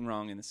right and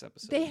wrong in this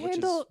episode, which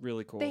is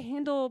really cool. They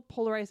handle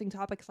polarizing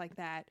topics like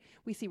that.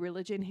 We see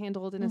religion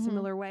handled in a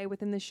similar way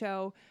within the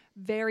show,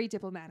 very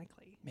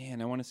diplomatically.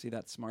 Man, I want to see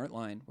that smart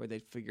line where they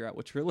figure out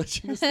which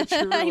religion is the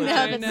true religion.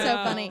 I know, that's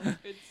so funny.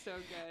 It's so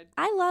good.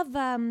 I love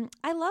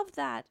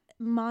that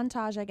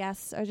montage, I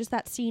guess, or just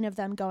that scene of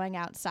them going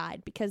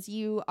outside because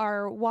you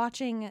are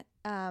watching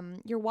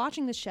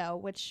the show,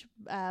 which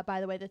by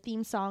the way, the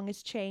theme song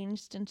is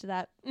changed into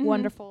that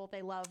wonderful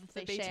they love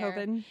The they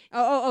Beethoven. share.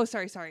 Oh,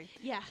 sorry.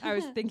 Yeah. I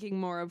was thinking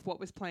more of what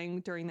was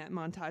playing during that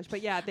montage.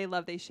 But yeah, they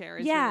love they share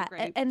is yeah,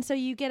 really great. and so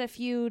you get a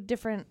few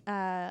different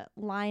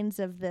lines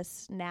of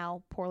this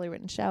now poorly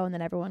written show, and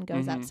then everyone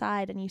goes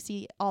outside, and you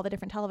see all the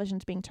different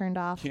televisions being turned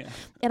off. Yeah.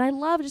 And I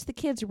love just the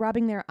kids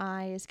rubbing their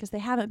eyes because they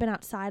haven't been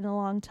outside in a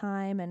long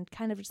time, and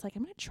kind of just like,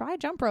 I'm going to try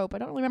jump rope. I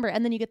don't really remember.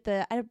 And then you get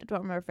I don't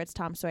remember if it's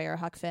Tom Sawyer or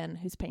Huck Finn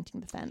who's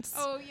painting the fence.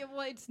 Oh, yeah,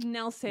 well, it's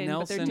Nelson. But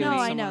Nelson they're and doing No,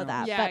 I someone know else.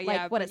 that, Yeah, but like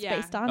yeah, what but it's yeah.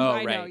 based on. Oh,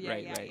 I know,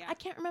 right. I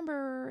can't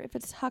remember if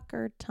it's Huck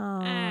or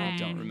Tom. I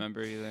don't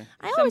remember either.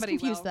 I always Somebody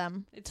confuse will.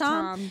 them. It's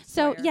Tom. Tom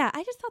So Sawyer. yeah,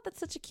 I just thought that's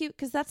such a cute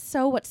because that's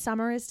so what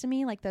summer is to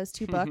me. Like those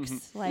two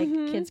books, like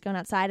kids going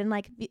outside and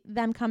like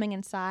them coming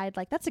inside.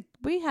 Like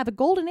we have a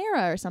golden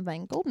era or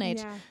something, golden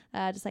age.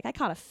 Yeah. Just like I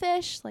caught a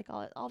fish, like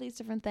all these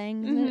different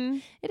things.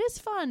 And it is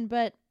fun,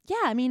 but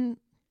yeah, I mean,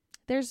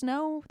 there's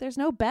no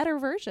better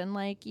version.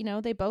 Like, you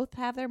know, they both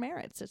have their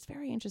merits. It's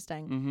very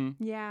interesting.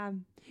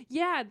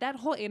 Yeah, that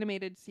whole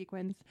animated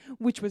sequence,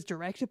 which was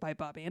directed by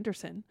Bob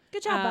Anderson.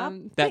 Good job,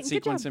 Bob. That good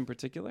sequence job. in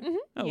particular?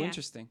 Oh, Yeah.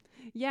 interesting.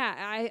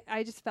 Yeah,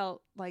 I just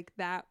felt like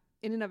that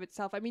in and of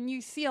itself. I mean,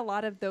 you see a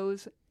lot of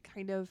those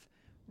kind of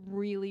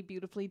really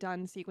beautifully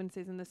done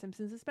sequences in The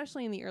Simpsons,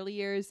 especially in the early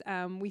years.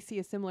 We see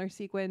a similar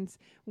sequence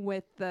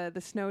with the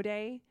snow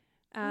day.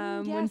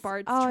 When yes.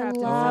 Bart's Oh, I trapped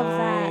love inside,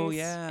 that. Oh,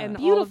 yeah. and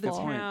all of the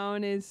Beautiful.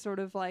 town is sort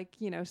of like,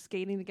 you know,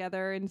 skating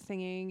together and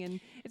singing, and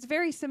it's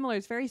very similar.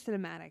 It's very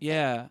cinematic.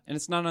 Yeah, and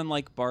it's not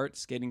unlike Bart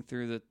skating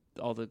through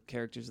all the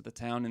characters of the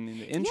town in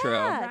the intro.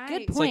 Yeah, Right.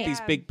 good It's like point.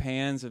 these big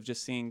pans of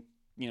just seeing,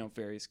 you know,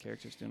 various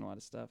characters doing a lot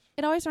of stuff.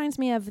 It always reminds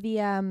me of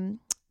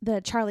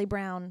the Charlie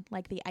Brown,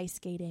 like the ice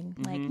skating,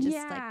 like just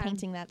Yeah. like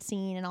painting that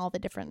scene and all the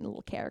different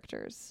little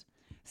characters.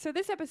 So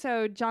this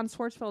episode, John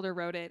Swartzwelder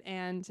wrote it,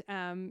 and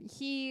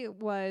he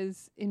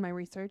was, in my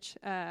research,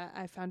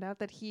 I found out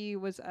that he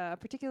was a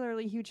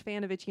particularly huge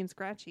fan of Itchy and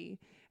Scratchy,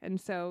 and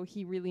so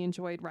he really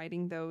enjoyed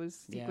writing those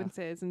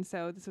sequences, and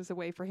so this was a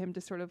way for him to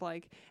sort of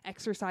like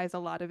exercise a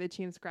lot of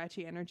Itchy and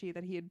Scratchy energy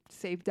that he had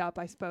saved up,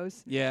 I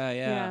suppose.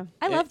 Yeah.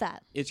 I love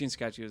that. Itchy and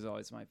Scratchy was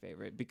always my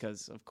favorite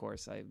because, of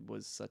course, I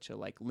was such a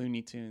like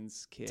Looney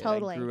Tunes kid.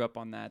 Totally. I grew up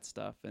on that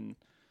stuff, and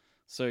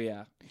so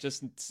yeah,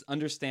 just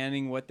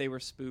understanding what they were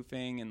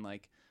spoofing, and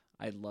like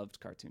I loved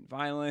cartoon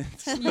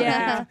violence.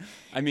 Yeah.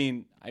 I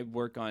mean, I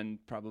work on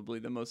probably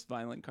the most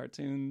violent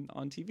cartoon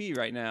on TV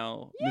right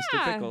now, Yeah.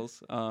 Mr.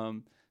 Pickles.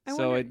 So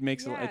wonder- it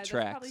makes yeah, it that's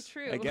tracks, probably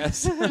true. I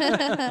guess. Yeah,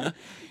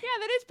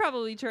 that is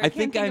probably true. I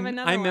think can't think of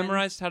another I one.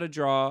 memorized how to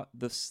draw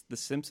the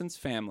Simpsons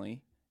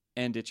family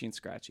and Itchy and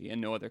Scratchy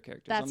and no other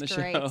characters on the That's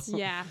great. show.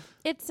 Yeah.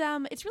 It's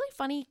really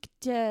funny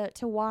to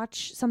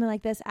watch something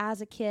like this as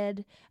a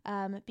kid,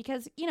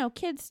 because you know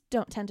kids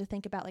don't tend to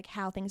think about like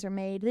how things are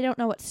made. They don't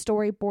know what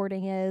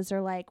storyboarding is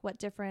or like what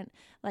different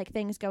like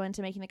things go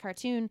into making the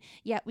cartoon.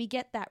 Yet we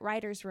get that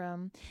writer's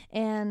room,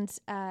 and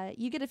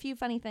you get a few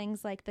funny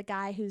things like the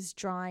guy who's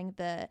drawing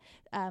the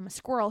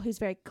squirrel who's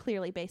very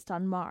clearly based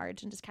on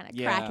Marge and just kind of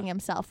Yeah. cracking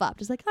himself up,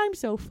 just like I'm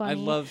so funny.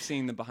 I love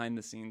seeing the behind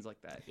the scenes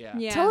like that. Yeah.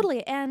 Yeah.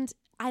 Totally. And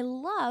I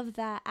love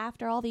that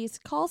after all these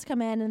calls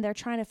come in and they're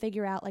trying to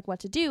figure out like what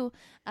to do,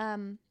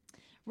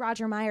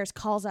 Roger Myers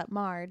calls up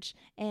Marge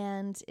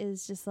and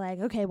is just like,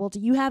 okay, well, do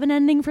you have an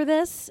ending for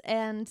this?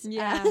 And,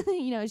 Yeah.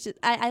 you know, it's just,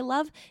 I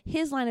love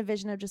his line of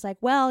vision of just like,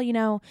 well, you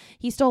know,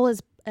 he stole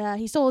his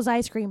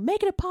ice cream.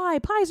 Make it a pie.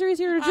 Pies are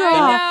easier to draw. I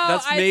know.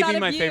 That's I maybe thought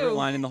of my you. favorite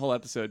line in the whole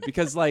episode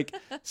because like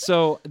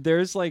so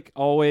there's like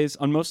always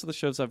on most of the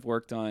shows I've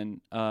worked on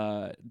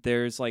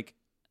there's like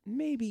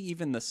maybe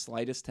even the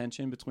slightest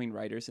tension between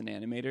writers and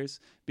animators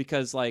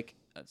because like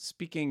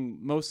speaking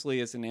mostly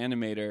as an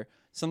animator,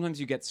 sometimes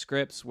you get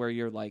scripts where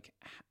you're like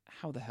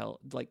how the hell,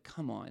 like,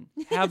 come on,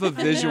 have a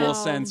visual know.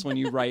 sense when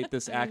you write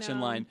this action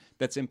know. line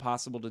that's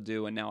impossible to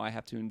do, and now I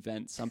have to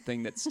invent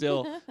something that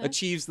still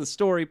achieves the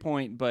story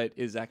point but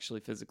is actually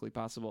physically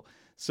possible.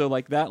 So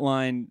like that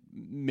line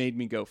made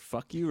me go,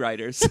 fuck you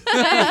writers.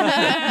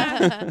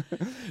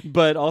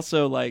 But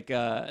also like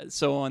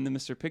so on the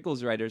Mr.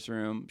 Pickles writers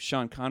room,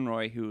 Sean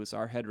Conroy, who is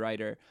our head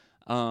writer,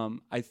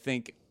 I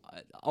think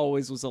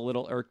always was a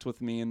little irked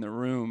with me in the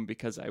room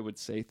because I would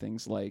say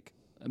things like,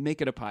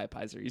 make it a pie.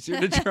 Pies are easier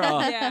to draw.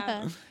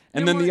 Yeah.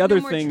 And No then more- the other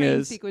no more thing train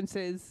is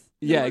sequences.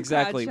 No yeah, more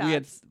exactly. crowd We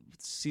had shots.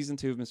 season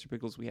 2 of Mr.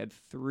 Pickles. We had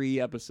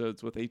 3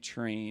 episodes with a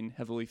train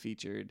heavily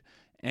featured,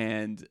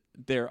 and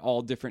they're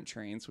all different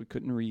trains. We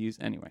couldn't reuse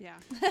anyway.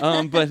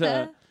 Yeah. But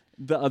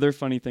the other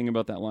funny thing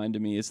about that line to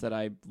me is that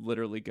I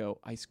literally go,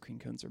 ice cream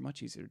cones are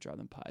much easier to draw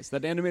than pies.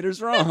 That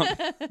animator's wrong.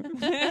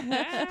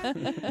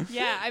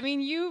 Yeah, I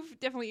mean, you've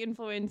definitely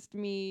influenced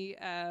me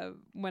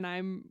when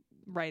I'm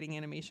writing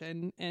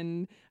animation.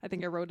 And I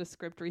think I wrote a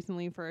script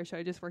recently for a show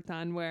I just worked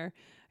on where,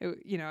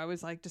 I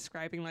was like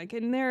describing like,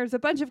 and there's a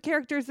bunch of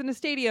characters in a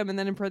stadium, and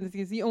then in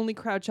parentheses, the only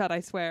crowd shot, I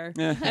swear.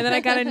 And then I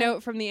got a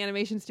note from the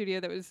animation studio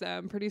that was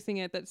producing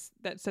it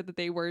that said that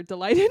they were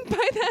delighted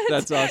by that.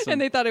 That's awesome.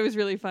 And they thought it was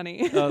really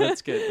funny. Oh,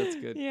 that's good. That's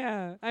good.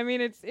 Yeah. I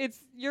mean,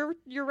 it's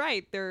you're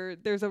right.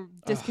 There's a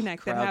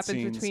disconnect that happens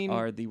scenes between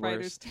are the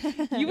writers.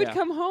 worst. You would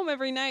come home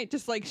every night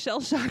just like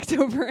shell shocked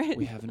over it.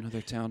 We have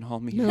another town hall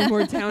meeting. No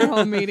more town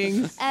hall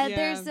meetings.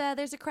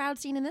 There's a crowd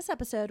scene in this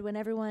episode when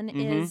everyone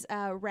is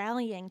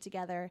rallying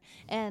together,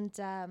 and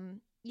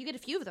you get a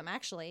few of them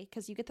actually,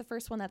 because you get the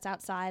first one that's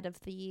outside of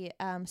the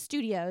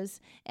studios,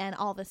 and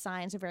all the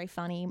signs are very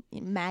funny.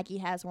 Maggie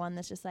has one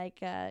that's just like,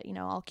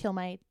 I'll kill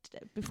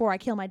before I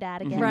kill my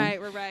dad again.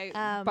 Right.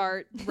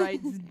 Bart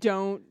writes,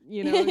 don't,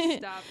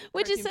 stop.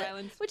 Which is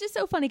violence. which is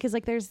so funny because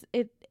like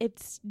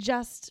it's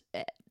just.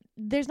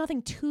 There's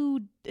nothing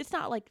it's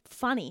not like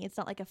funny. It's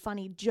not like a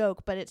funny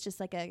joke, but it's just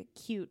like a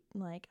cute,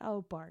 like,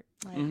 oh, Bart.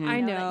 Like, I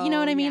know. You know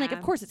what I mean? Yeah. Like,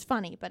 of course it's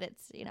funny, but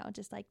it's,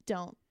 just like,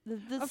 don't.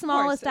 The Of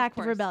smallest course, act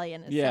of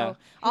rebellion is so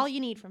all you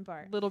need from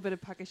Bart. Little bit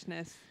of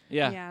puckishness.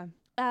 Yeah.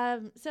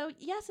 Something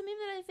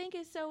that I think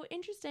is so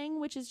interesting,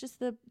 which is just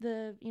the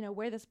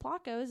where this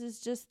plot goes, is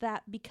just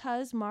that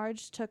because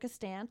Marge took a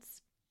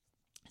stance,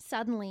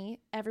 suddenly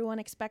everyone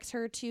expects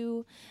her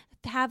to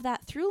have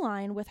that through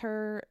line with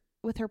her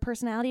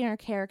personality and her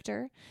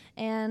character,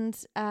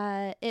 and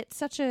it's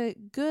such a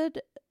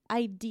good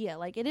idea.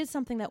 Like, it is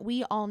something that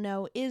we all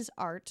know is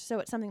art, so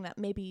it's something that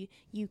maybe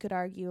you could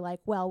argue like,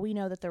 well, we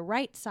know that the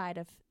right side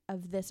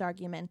of this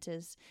argument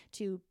is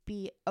to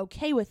be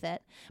okay with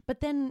it,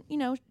 but then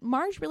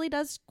Marge really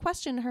does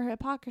question her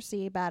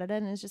hypocrisy about it,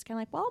 and is just kind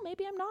of like, well,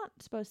 maybe I'm not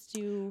supposed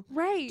to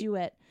do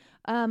it.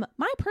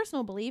 My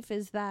personal belief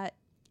is that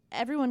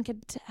everyone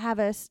could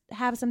have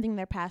something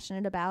they're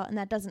passionate about, and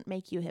that doesn't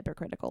make you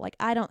hypocritical. Like,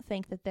 I don't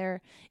think that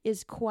there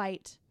is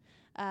quite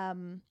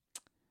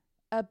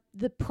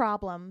the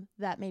problem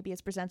that maybe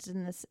is presented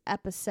in this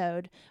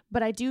episode,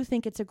 but I do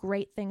think it's a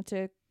great thing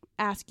to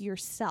ask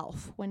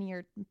yourself when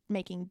you're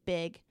making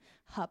big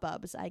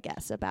hubbubs, I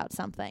guess, about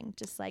something.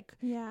 Just like,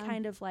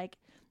 kind of like,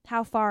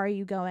 how far are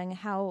you going?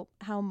 How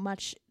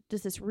much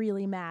does this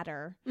really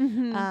matter?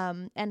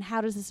 And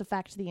how does this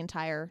affect the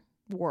entire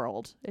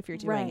world if you're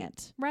doing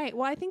it? Right.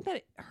 Well, I think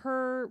that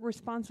her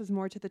response was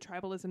more to the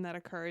tribalism that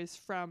occurs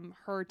from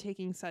her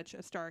taking such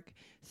a stark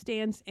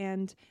stance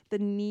and the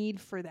need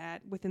for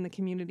that within the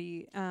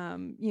community.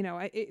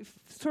 It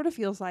sort of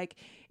feels like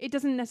it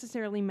doesn't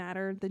necessarily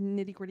matter the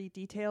nitty-gritty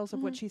details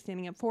of what she's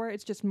standing up for.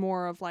 It's just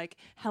more of like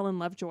Helen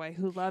Lovejoy,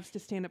 who loves to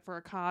stand up for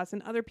a cause,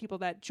 and other people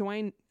that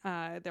join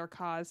their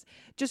cause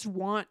just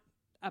want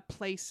a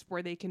place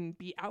where they can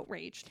be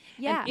outraged.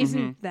 Yeah. And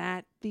isn't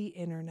that the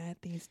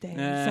internet these days?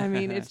 I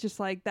mean, it's just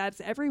like,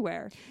 that's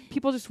everywhere.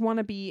 People just want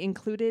to be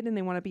included, and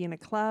they want to be in a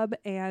club,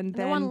 and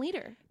then they want a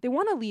leader. They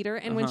want a leader,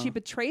 and when she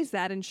betrays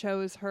that and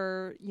shows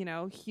her,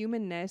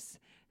 humanness,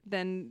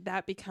 then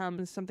that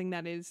becomes something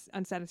that is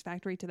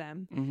unsatisfactory to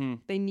them.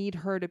 They need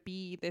her to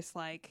be this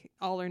like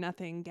all or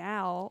nothing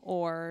gal,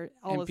 or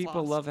all and is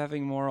people lost. love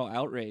having moral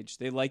outrage.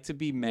 They like to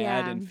be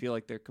mad and feel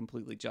like they're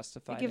completely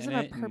justified. It gives in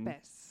them it a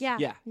purpose.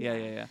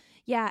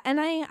 Yeah, and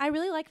I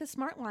really like the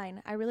smart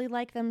line. I really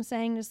like them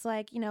saying just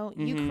like,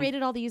 you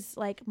created all these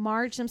like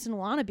Marge Simpson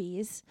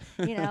wannabes,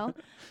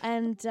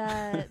 and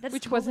that's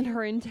which wasn't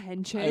her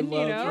intention. I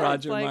love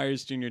Roger like,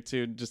 Myers Jr.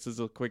 too, just as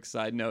a quick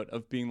side note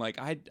of being like,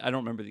 I don't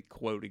remember the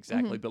quote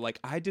exactly, but like,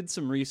 I did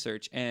some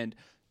research, and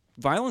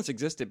violence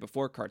existed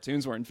before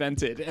cartoons were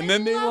invented, and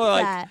then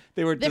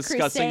they were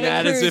discussing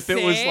that as if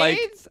it was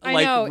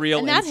like real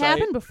and that insight.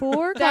 happened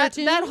before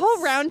cartoons. That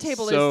whole round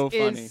table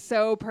is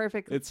so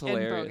perfect. It's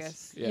hilarious. And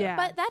bogus. Yeah.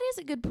 But that is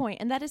a good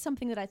point, and that is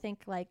something that I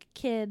think like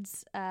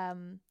kids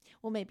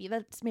maybe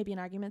that's maybe an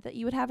argument that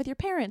you would have with your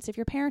parents. If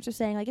your parents are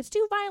saying like, it's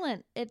too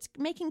violent, it's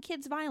making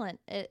kids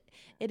violent, it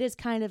is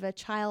kind of a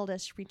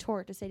childish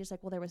retort to say just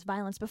like, well, there was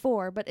violence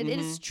before, but it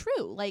is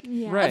true. Like,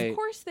 of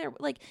course there,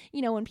 like,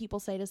 when people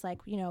say just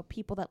like,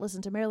 people that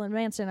listen to Marilyn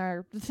Manson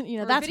are, that's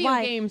video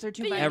why games are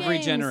too violent. Every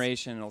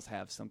generation will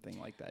have something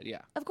like that.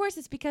 Yeah. Of course,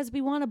 it's because we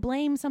want to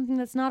blame something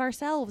that's not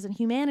ourselves and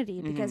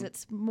humanity, because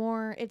it's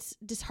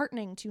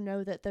disheartening to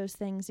know that those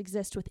things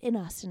exist within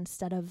us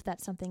instead of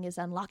that something is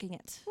unlocking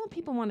it. Well,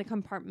 people want to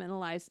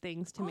compartmentalize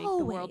things to make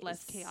the world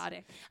less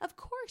chaotic. Of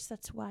course,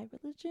 that's why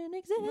religion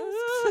exists.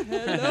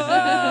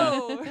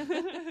 Hello.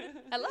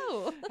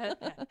 Hello.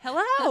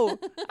 Hello.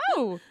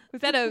 Oh,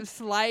 was that a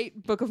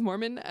slight Book of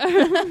Mormon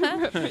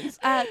reference?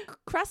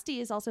 Krusty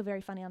is also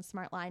very funny on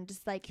Smartline.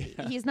 Just like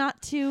he's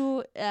not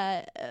too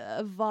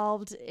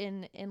evolved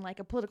in like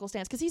a political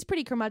stance, because he's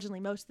pretty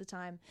curmudgeonly most of the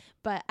time.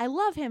 But I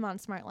love him on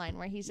Smartline,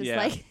 where he's just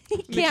like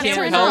he can't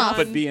turn help off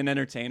but be an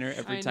entertainer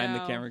every time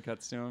the camera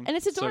cuts to him. and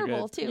it's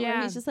adorable too. Yeah.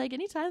 Where he's just like,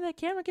 anytime that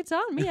camera gets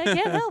on me, I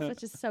can't help.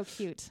 It's just so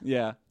cute.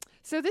 Yeah.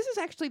 So this is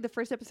actually the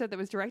first episode that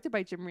was directed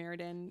by Jim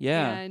Reardon.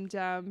 Yeah. And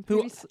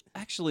Who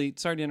actually,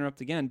 sorry to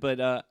interrupt again,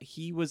 but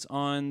he was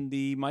on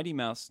the Mighty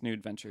Mouse New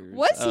Adventures.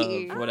 Was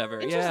he? Whatever. Oh,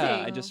 yeah,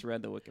 interesting. I just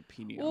read the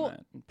Wikipedia Well,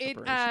 on that. In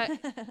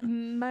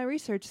preparation. my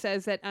research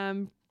says that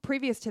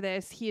previous to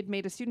this, he had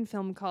made a student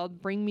film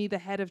called Bring Me the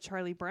Head of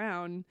Charlie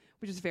Brown,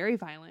 which is very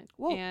violent.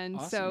 Whoa. And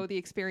so Awesome. the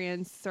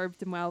experience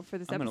served him well for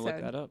this I'm episode. going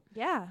to look that up.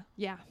 Yeah,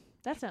 Yeah.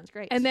 that sounds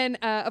great. And then,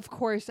 of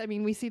course, I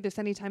mean, we see this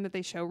anytime that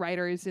they show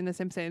writers in The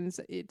Simpsons.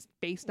 It's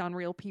based on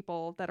real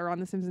people that are on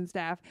The Simpsons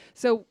staff.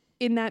 So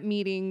in that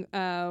meeting,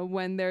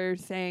 when they're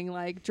saying,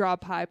 like, draw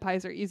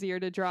pies are easier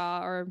to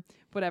draw or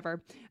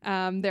whatever,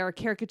 there are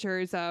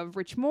caricatures of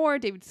Rich Moore,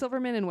 David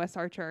Silverman, and Wes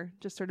Archer,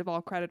 just sort of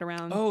all crowded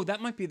around. Oh,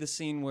 that might be the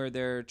scene where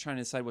they're trying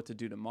to decide what to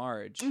do to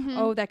Marge.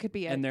 Oh, that could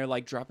be it. And they're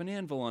like, drop an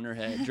anvil on her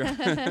head.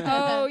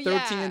 Oh, Throw yeah.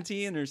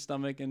 TNT in her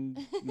stomach and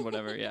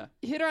whatever, yeah.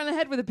 Hit her on the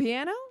head with a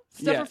piano,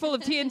 stuff Yeah. her full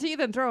of TNT,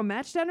 then throw a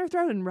match down her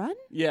throat and run?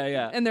 Yeah,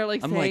 yeah. And they're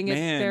like I'm saying like, it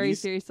man, very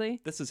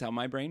seriously. This is how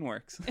my brain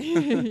works.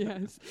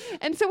 Yes.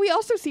 And so we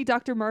also see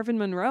Dr. Marvin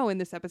Monroe in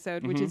this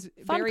episode, which is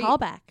Fun very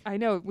callback. I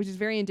know, which is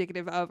very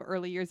indicative of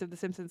early years of The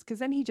Simpsons, because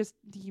then he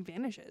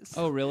vanishes.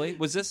 Oh, really?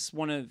 Was this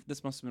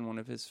this must have been one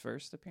of his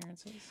first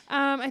appearances?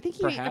 I think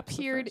he Perhaps the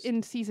appeared first?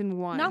 in season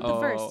 1. Not the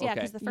Oh, first, yeah, okay.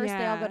 because the first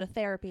they all Yeah. go to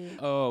therapy.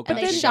 Oh, And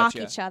gotcha, they shock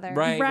gotcha. each other.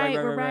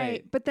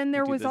 Right. But then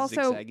there do was the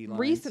also zigzaggy lines.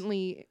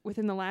 recently,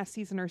 within the last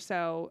season or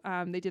so,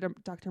 they did a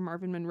Dr.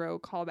 Marvin Monroe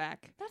callback.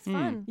 That's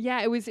fun.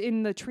 Yeah, it was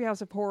in the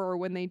Treehouse of Horror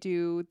when they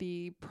do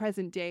the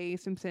present day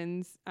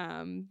Simpsons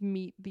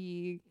meet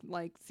the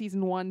like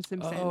season 1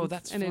 Simpsons. Oh,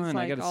 that's and fun. it's I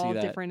like gotta see all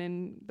that. different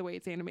in the way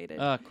it's animated.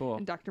 Ah, cool.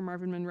 And Dr.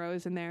 Marvin Monroe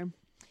is in there.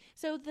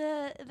 So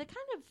the kind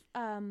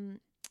of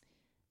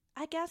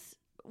I guess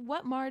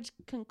what Marge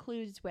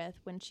concludes with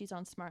when she's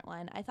on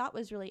Smartline, I thought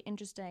was really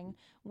interesting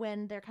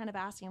when they're kind of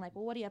asking like,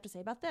 well, what do you have to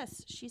say about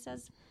this? She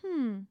says,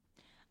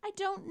 I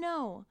don't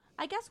know.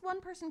 I guess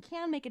one person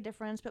can make a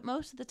difference, but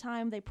most of the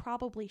time they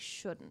probably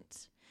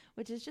shouldn't,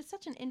 which is just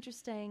such an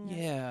interesting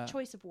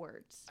choice of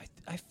words.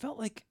 I felt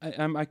like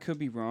I could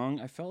be wrong.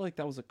 I felt like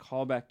that was a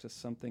callback to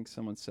something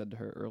someone said to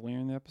her earlier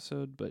in the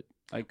episode, but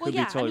I could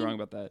be totally wrong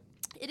about that.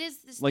 It is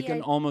this Like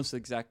an almost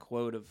exact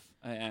quote of.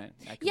 I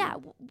could yeah,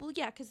 be- well,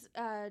 yeah, because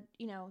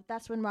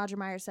that's when Roger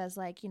Myers says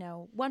like,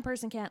 one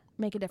person can't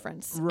make a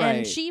difference, Right.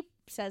 and she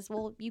says,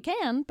 well, you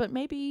can, but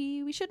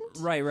maybe we shouldn't.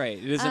 Right.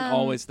 It isn't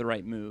always the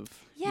right move.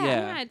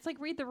 Yeah, it's like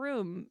read the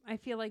room. I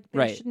feel like there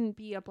Right. shouldn't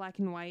be a black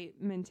and white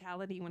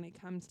mentality when it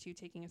comes to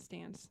taking a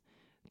stance.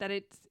 That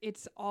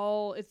it's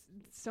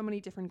so many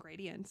different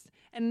gradients.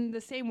 And the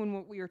same when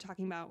what we were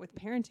talking about with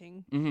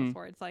parenting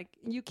before. It's like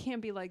you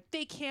can't be like,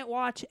 they can't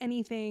watch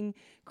anything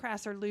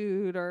crass or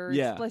lewd or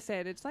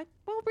explicit. It's like,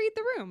 well, read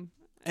the room.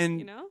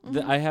 And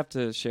I have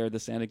to share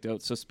this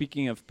anecdote. So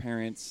speaking of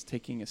parents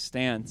taking a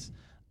stance,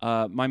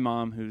 my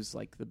mom, who's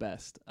like the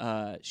best,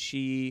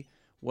 she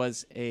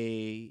was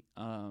a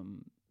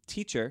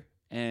teacher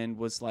and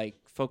was like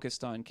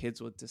focused on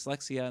kids with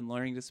dyslexia and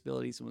learning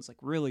disabilities and was like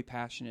really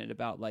passionate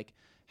about like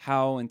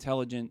how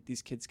intelligent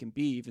these kids can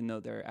be even though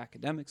their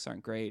academics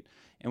aren't great,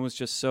 and was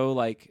just so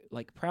like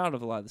proud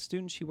of a lot of the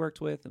students she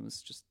worked with, and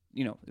was just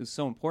it was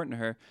so important to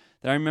her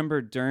that I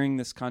remember during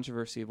this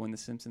controversy of when The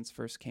Simpsons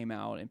first came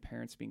out and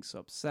parents being so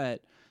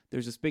upset,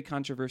 there's this big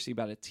controversy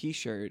about a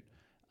t-shirt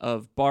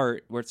of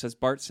Bart where it says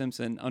Bart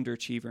Simpson,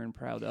 underachiever and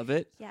proud of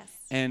it. Yes.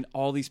 And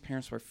all these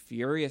parents were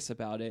furious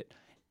about it.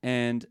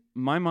 And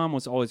my mom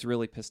was always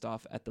really pissed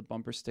off at the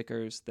bumper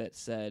stickers that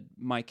said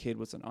my kid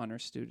was an honor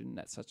student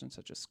at such and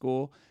such a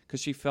school, because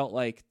she felt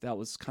like that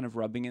was kind of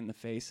rubbing it in the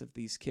face of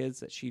these kids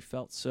that she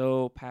felt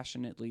so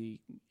passionately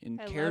and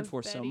cared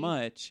for so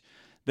much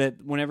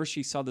that whenever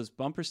she saw those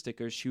bumper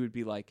stickers, she would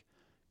be like,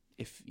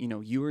 if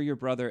you or your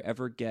brother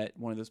ever get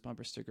one of those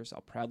bumper stickers,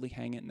 I'll proudly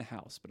hang it in the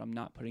house, but I'm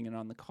not putting it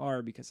on the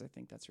car because I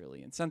think that's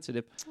really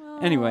insensitive.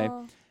 Anyway,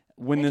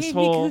 when this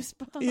whole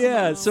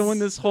so when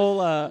this whole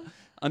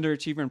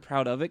underachiever and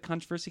proud of it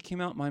controversy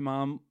came out, my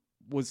mom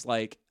was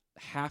like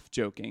half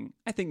joking,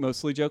 I think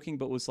mostly joking,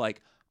 but was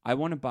like, I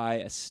want to buy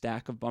a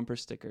stack of bumper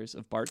stickers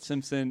of Bart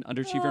Simpson,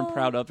 underachiever and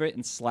proud of it,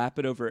 and slap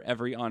it over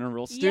every honor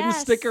roll student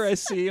sticker I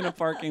see in a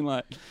parking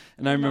lot.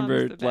 And I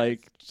remember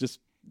like just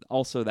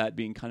also that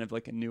being kind of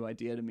like a new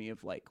idea to me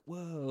of like,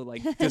 whoa,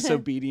 like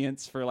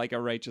disobedience for like a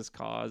righteous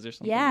cause or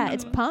something. Yeah,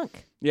 it's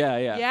punk.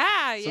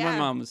 Yeah. So my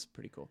mom was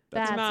pretty cool.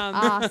 That's Mom.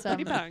 awesome.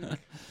 Pretty punk.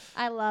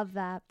 I love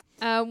that.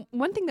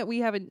 One thing that we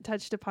haven't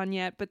touched upon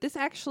yet, but this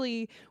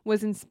actually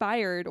was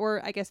inspired,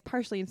 or I guess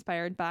partially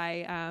inspired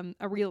by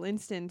a real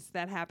instance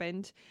that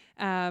happened.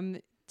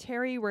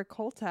 Terry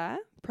Recolta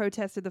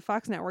protested the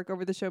Fox network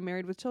over the show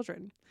Married with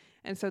Children.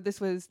 And so this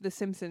was The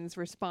Simpsons'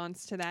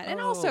 response to that. And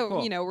also,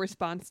 cool.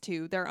 Response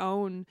to their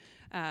own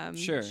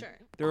Sure.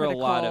 There are a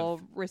lot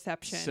of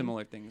reception.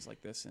 similar things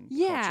like this in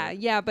Yeah,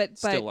 culture. but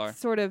Still are.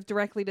 sort of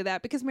directly to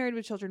that, because Married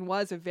with Children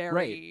was a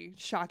very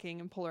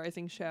shocking and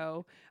polarizing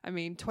show. I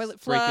mean,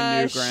 toilet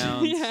Breaking flush. new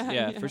grounds.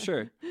 yeah, for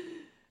sure.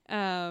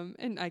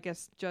 And I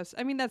guess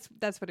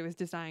that's what it was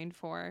designed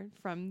for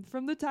from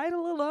the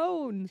title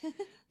alone.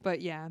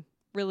 But yeah.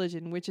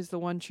 religion, which is the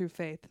one true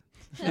faith.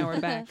 Now we're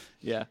back.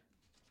 Yeah.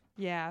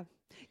 Yeah.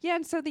 Yeah,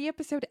 and so the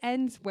episode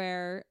ends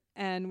where,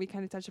 and we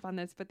kind of touched upon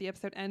this, but the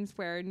episode ends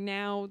where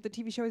now the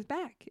TV show is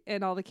back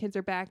and all the kids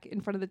are back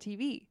in front of the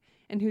TV.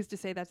 And who's to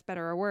say that's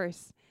better or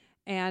worse?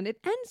 And it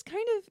ends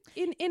kind of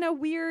in a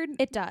weird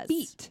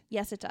beat.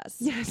 Yes, it does.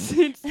 Yes.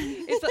 It's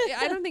like,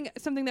 I don't think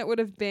something that would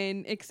have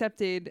been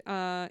accepted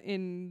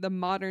in the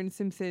modern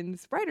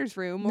Simpsons writer's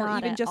room or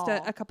even just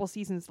a couple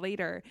seasons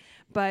later.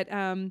 But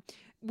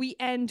we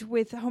end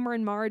with Homer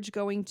and Marge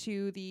going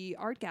to the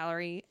art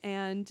gallery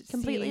and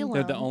completely alone.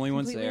 They're the only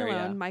ones there,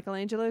 alone. yeah.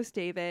 Michelangelo's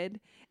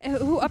David,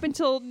 who up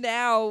until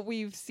now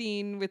we've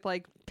seen with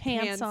like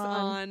pants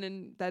on,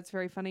 and that's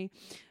very funny.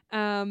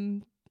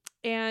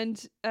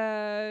 And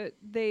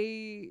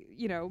they,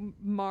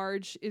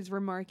 Marge is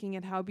remarking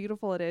at how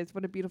beautiful it is.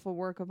 What a beautiful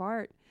work of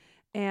art.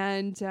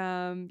 And,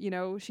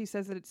 she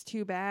says that it's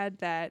too bad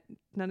that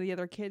none of the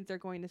other kids are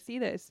going to see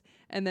this.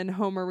 And then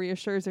Homer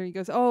reassures her. He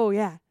goes, oh,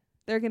 yeah,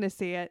 they're going to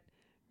see it.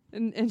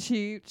 And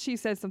she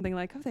says something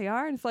like, oh, they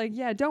are? And it's like,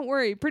 yeah, don't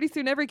worry. Pretty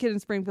soon every kid in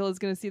Springfield is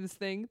going to see this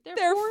thing.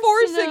 They're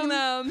forcing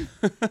them.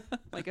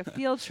 Like a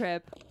field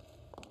trip.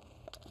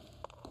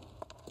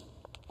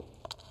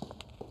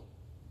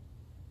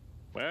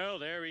 Well,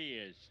 there he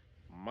is.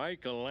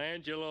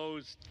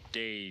 Michelangelo's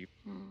Dave.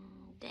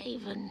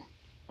 David.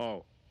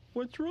 Oh,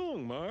 what's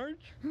wrong,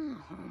 Marge?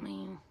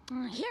 Homie.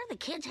 Here the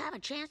kids have a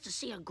chance to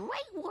see a great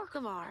work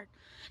of art,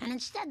 and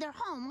instead they're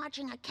home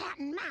watching a cat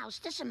and mouse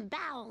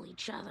disembowel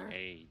each other.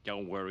 Hey,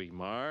 don't worry,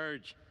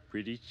 Marge.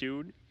 Pretty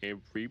soon,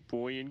 every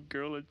boy and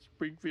girl at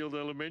Springfield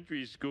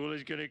Elementary School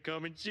is gonna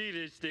come and see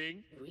this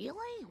thing.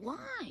 Really? Why?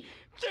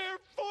 They're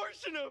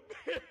forcing them!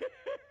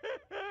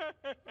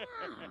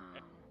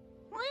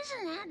 Well,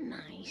 isn't that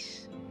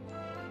nice?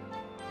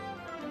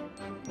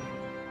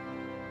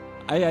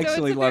 I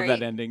actually love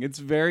that ending. It's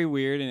very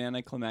weird and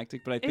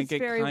anticlimactic, but I think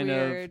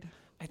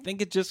I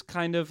think it just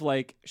kind of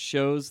like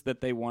shows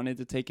that they wanted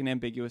to take an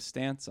ambiguous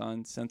stance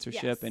on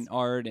censorship and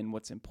art and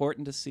what's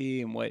important to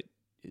see and what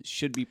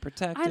should be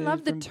protected. I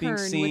love the from turn being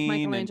seen with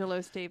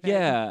Michelangelo's David.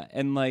 Yeah,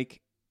 and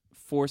like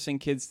forcing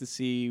kids to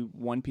see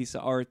one piece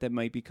of art that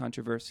might be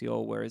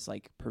controversial, whereas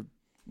like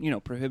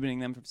prohibiting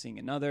them from seeing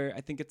another.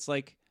 I think it's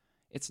like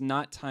it's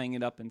not tying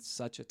it up in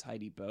such a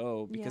tidy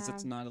bow because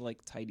it's not a like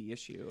tidy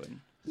issue. And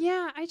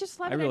yeah, I just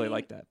love it. I really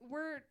like that.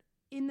 We're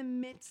in the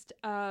midst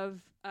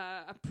of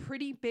a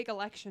pretty big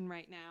election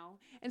right now,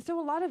 and so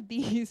a lot of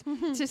these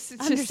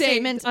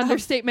understatement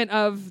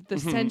of the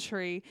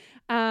century.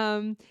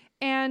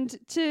 And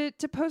to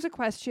pose a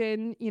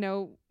question,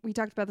 we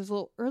talked about this a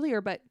little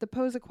earlier, but to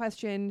pose a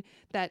question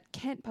that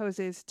Kent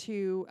poses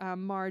to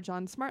Marge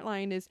on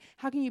Smartline is,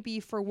 how can you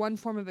be for one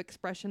form of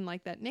expression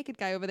like that naked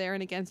guy over there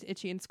and against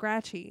Itchy and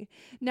Scratchy?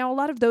 Now, a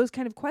lot of those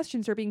kind of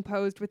questions are being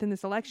posed within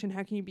this election.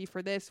 How can you be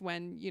for this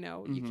when, you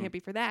can't be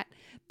for that?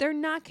 They're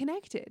not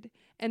connected.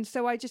 And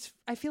so I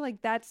feel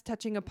like that's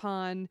touching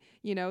upon,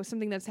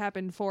 something that's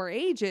happened for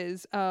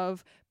ages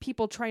of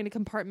people trying to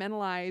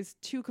compartmentalize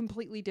two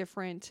completely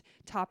different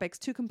topics,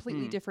 two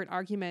completely different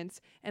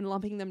arguments, and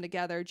lumping them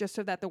together just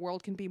so that the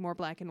world can be more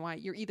black and white.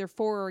 You're either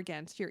for or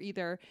against. You're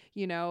either,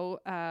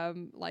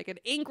 like an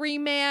angry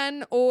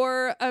man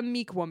or a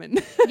meek woman.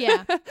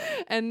 Yeah.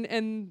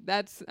 and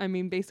that's,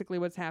 basically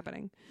what's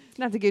happening.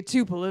 Not to get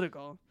too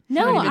political.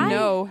 No, I don't even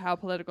know how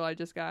political I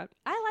just got.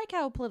 I like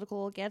how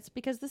political it gets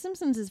because The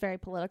Simpsons is very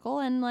political,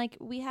 and like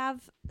we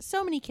have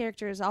so many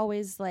characters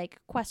always like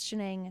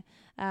questioning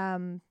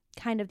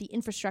kind of the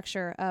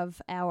infrastructure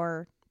of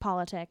our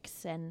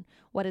politics and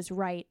what is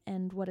right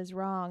and what is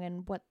wrong,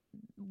 and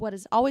what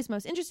is always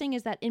most interesting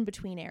is that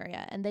in-between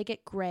area, and they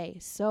get gray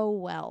so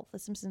well. The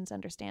Simpsons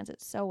understands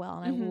it so well,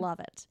 and I love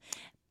it.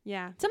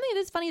 Yeah. Something that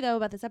is funny, though,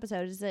 about this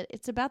episode is that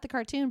it's about the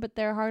cartoon, but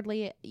they're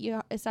hardly,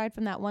 aside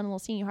from that one little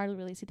scene, you hardly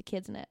really see the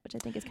kids in it, which I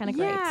think is kind of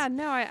great. Yeah,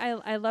 no,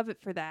 I love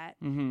it for that.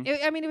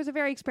 It was a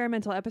very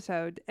experimental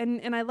episode,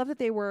 and I love that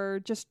they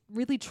were just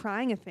really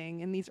trying a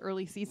thing in these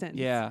early seasons.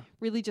 Yeah.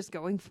 Really just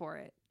going for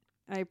it.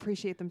 I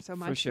appreciate them so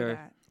much for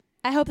that.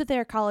 I hope that there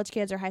are college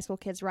kids or high school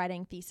kids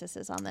writing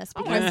theses on this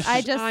because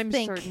I'm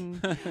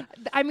certain.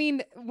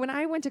 When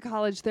I went to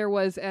college, there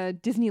was a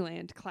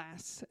Disneyland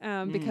class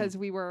because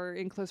we were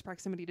in close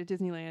proximity to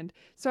Disneyland.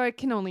 So I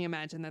can only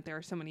imagine that there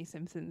are so many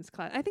Simpsons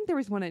class. I think there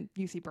was one at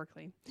UC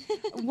Berkeley.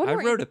 I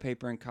wrote a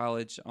paper in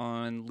college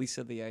on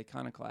Lisa the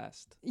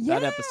Iconoclast. Yeah.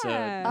 That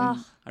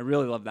episode. I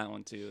really love that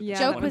one too. Yeah.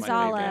 Joe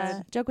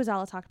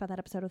Quazala talked about that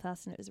episode with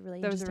us, and it was really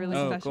interesting. That was a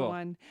really special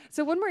one.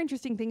 So one more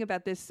interesting thing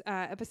about this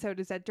episode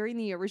is that during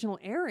the original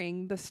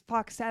airing, the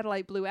Fox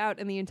satellite blew out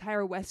and the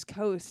entire west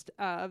coast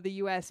of the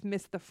U.S.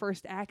 missed the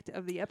first act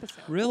of the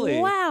episode. Really?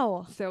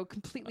 Wow. So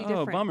completely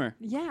different. Oh, bummer.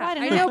 Yeah,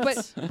 I know,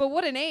 but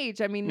what an age.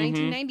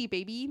 1990,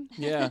 baby.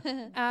 Yeah.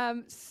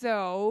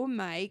 So,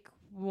 Mike,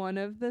 one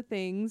of the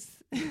things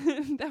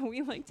that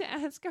we like to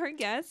ask our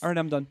guests. All right,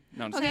 I'm done.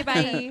 No, I'm okay,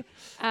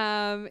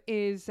 bye.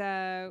 Is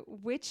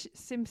which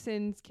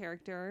Simpsons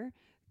character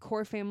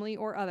core family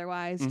or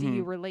otherwise, do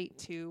you relate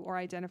to or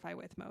identify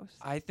with most?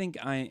 I think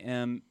I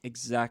am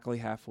exactly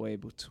halfway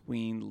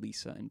between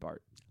Lisa and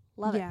Bart.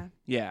 Love it. Yeah.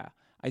 Yeah.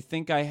 I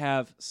think I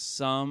have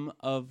some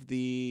of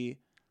the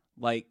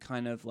like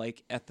kind of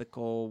like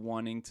ethical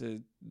wanting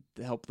to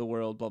help the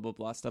world, blah, blah,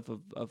 blah stuff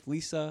of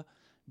Lisa.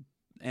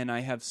 And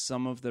I have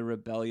some of the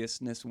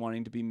rebelliousness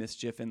wanting to be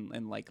mischief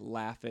and like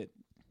laugh at,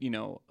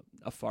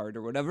 a fart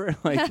or whatever,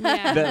 like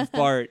that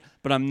Bart.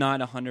 But I'm not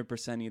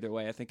 100% either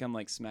way. I think I'm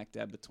like smack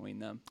dab between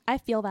them. I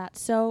feel that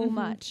so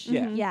much.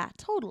 Yeah. Yeah,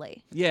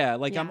 totally. Yeah,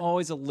 like Yeah. I'm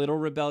always a little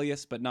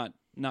rebellious, but not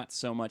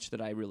so much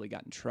that I really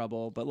got in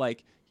trouble. But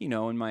like,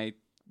 in my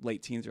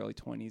late teens, early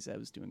 20s, I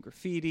was doing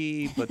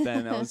graffiti, but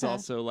then I was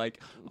also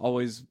like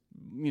always,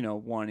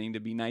 wanting to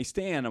be nice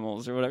to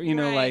animals or whatever,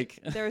 Right. like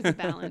There was a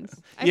balance.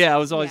 I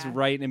was always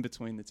right in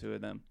between the two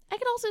of them. I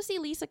could also see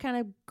Lisa kind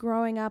of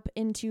growing up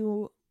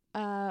into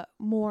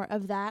more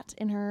of that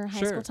in her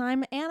high school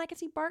time, and I could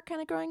see Bart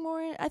kind of growing more.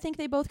 I think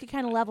they both could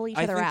kind of level each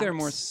other out. I think they're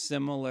more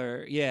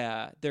similar.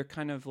 Yeah, they're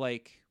kind of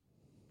like,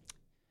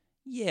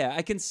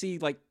 I can see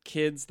like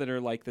kids that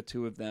are like the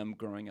two of them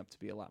growing up to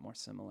be a lot more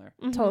similar.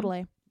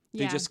 Totally.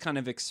 They just kind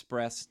of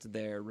expressed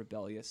their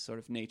rebellious sort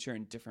of nature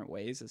in different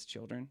ways as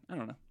children. I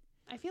don't know.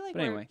 I feel like But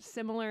we're anyway.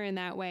 similar in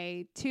that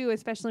way too,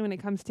 especially when it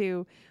comes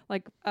to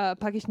like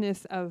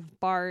puckishness of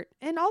Bart,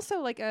 and also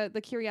like the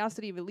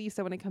curiosity of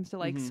Elisa when it comes to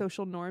like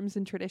social norms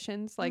and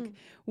traditions. Like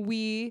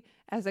we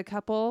as a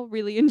couple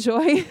really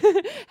enjoy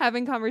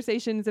having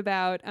conversations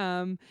about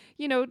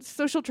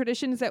social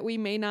traditions that we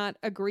may not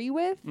agree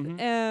with,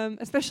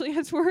 especially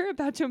as we're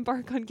about to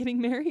embark on getting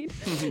married,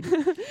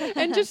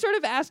 and just sort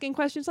of asking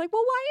questions like,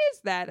 well, why is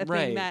that a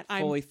thing that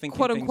I'm Fully thinking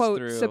quote things unquote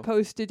through.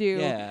 supposed to do?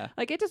 Yeah.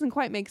 Like it doesn't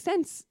quite make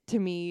sense to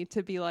me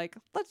to be like,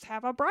 let's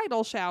have a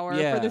bridal shower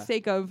Yeah. for the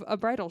sake of a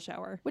bridal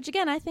shower. Which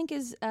again, I think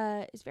is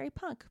very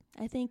punk.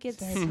 I think it's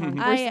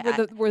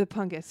We're the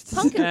punkists.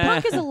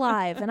 punk is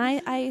alive, and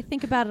I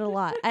think about it a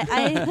lot.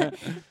 I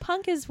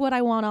punk is what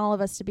I want all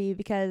of us to be,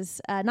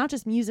 because not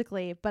just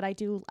musically, but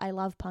I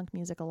love punk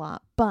music a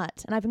lot.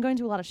 And I've been going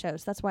to a lot of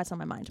shows. That's why it's on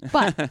my mind.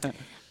 But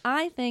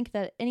I think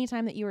that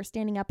anytime that you are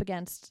standing up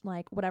against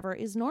like whatever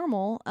is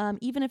normal,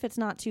 even if it's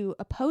not to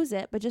oppose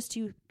it, but just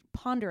to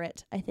ponder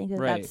it, I think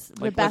that's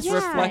the like, best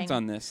let's reflect thing.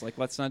 on this. Like,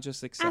 let's not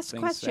just accept Ask things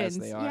questions.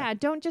 as they are. Yeah,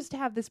 don't just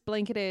have this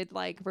blanketed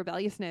like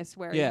rebelliousness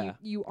where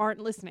you aren't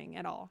listening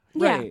at all.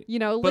 Right.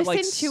 Listen But,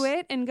 like, to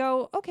it and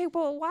go, okay,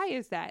 well, why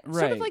is that? Sort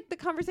of Right. like the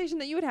conversation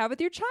that you would have with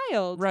your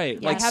child.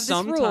 Right. Yeah. Like Have this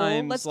rule,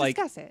 sometimes let's like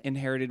discuss it.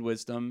 inherited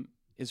wisdom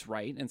is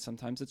right and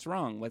sometimes it's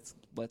wrong. Let's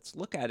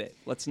look at it.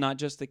 Let's not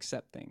just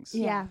accept things.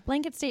 Yeah,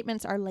 blanket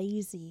statements are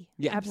lazy.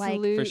 Yeah.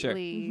 Absolutely. For sure.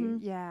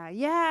 Yeah.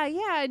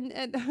 And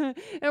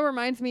it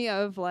reminds me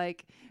of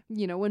like,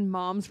 when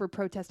moms were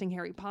protesting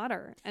Harry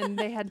Potter and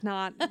they had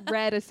not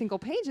read a single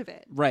page of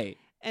it. Right.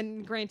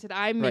 And granted,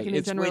 I'm Right, making a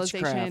it's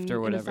generalization, witchcraft or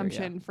an whatever,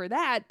 assumption for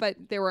that, but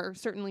there were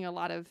certainly a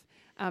lot of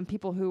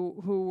people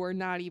who were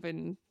not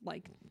even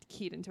like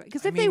keyed into it.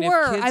 Because if they mean, if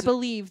were, kids- I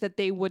believe that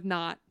they would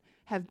not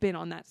have been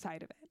on that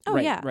side of it. Oh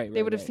right, yeah, Right.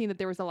 They would have right. seen that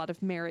there was a lot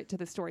of merit to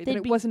the story, They'd that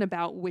it be- wasn't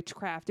about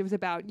witchcraft. It was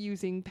about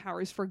using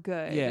powers for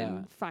good Yeah.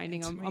 and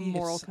finding To a me,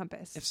 moral if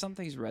compass. If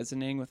something's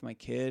resonating with my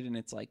kid and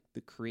it's like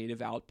the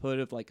creative output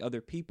of like other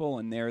people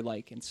and they're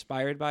like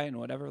inspired by it and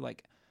whatever,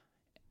 like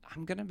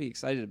I'm gonna be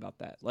excited about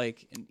that.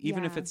 Like, and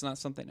even if Yeah. it's not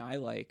something I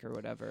like or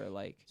whatever,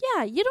 like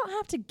Yeah, you don't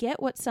have to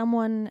get what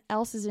someone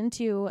else is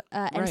into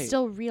and Right.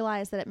 still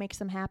realize that it makes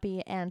them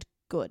happy and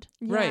good.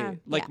 right.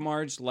 Like Yeah.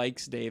 Marge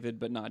likes David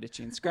but not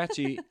Itchy and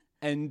Scratchy,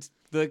 and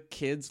the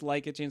kids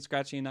like Itchy and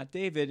Scratchy and not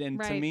David. And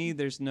to Right. me,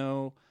 there's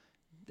no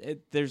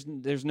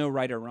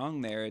right or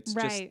wrong there. It's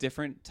just Right.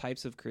 different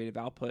types of creative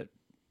output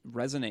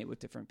resonate with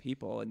different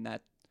people, and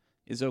that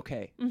is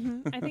okay.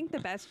 I think the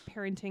best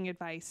parenting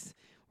advice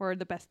or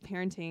the best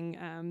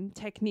parenting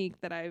technique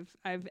that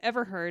I've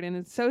ever heard, and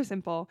it's so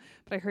simple,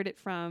 but I heard it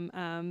from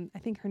I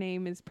think her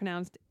name is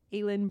pronounced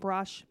Aylin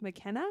Brosh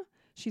McKenna.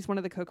 She's one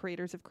of the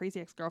co-creators of Crazy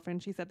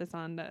Ex-Girlfriend. She said this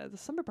on the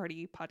Summer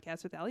Party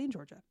podcast with ALLIE in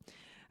Georgia.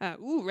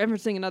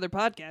 Referencing another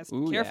podcast.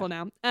 Ooh, Careful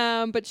now.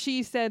 But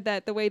she said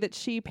that the way that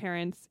she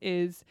parents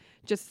is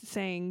just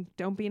saying,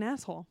 don't be an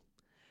asshole.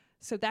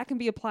 So that can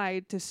be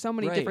applied to so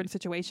many Right. different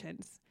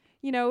situations.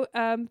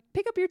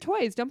 Pick up your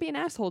toys. Don't be an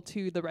asshole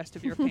to the rest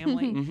of your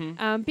family.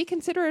 Be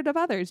considerate of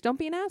others. Don't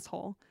be an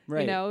asshole.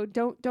 Right.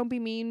 Don't be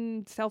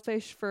mean,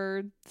 selfish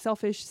for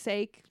selfish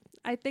sake.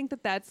 I think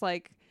that's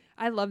like,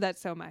 I love that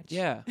so much.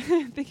 Yeah.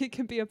 I think it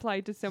can be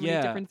applied to so many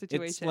different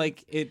situations. It's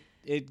like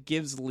it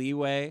gives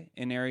leeway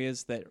in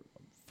areas that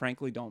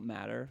frankly don't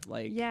matter.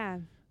 Like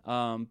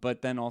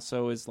but then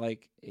also is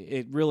like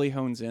it really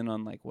hones in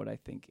on like what I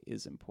think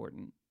is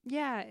important.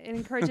 Yeah, it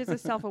encourages a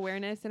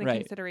self-awareness and a Right.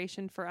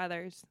 consideration for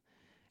others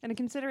and a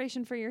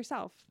consideration for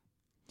yourself.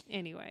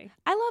 Anyway,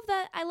 I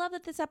love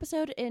that this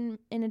episode, in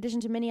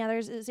addition to many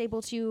others, is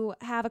able to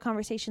have a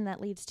conversation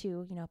that leads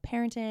to,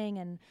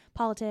 parenting and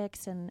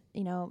politics and,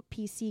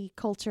 PC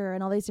culture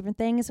and all these different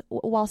things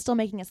while still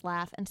making us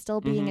laugh and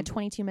still being a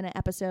 22-minute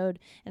episode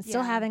and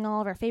still having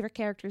all of our favorite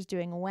characters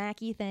doing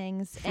wacky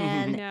things.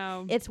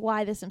 And it's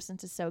why The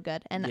Simpsons is so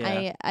good. And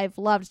I've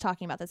loved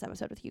talking about this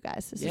episode with you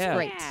guys. This is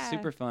great.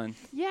 Super fun.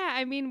 Yeah,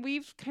 I mean,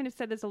 we've kind of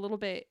said this a little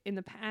bit in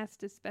the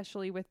past,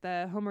 especially with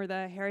the Homer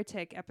the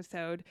Heretic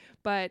episode,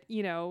 but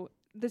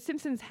The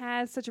Simpsons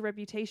has such a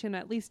reputation,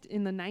 at least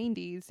in the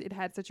 90s, it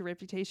had such a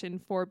reputation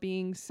for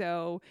being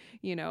so,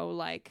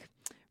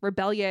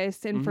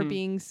 rebellious and for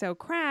being so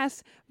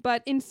crass.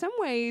 But in some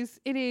ways,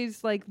 it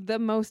is like the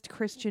most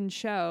Christian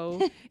show.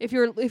 if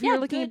you're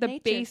looking at the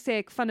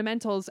basic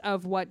fundamentals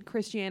of what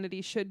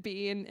Christianity should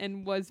be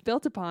and was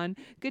built upon,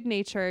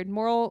 good-natured,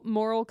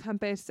 moral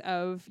compass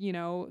of,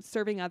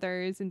 serving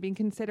others and being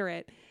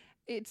considerate.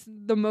 It's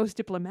the most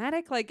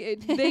diplomatic.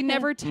 They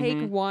never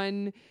take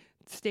one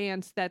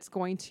stance that's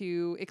going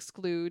to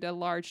exclude a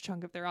large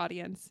chunk of their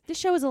audience. This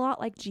show is a lot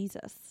like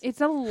Jesus.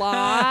 It's a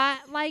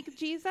lot like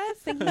Jesus.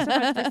 Thank you so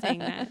much for saying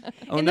that.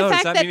 Oh, and no,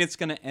 does that mean it's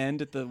going to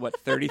end at the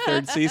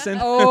 33rd season?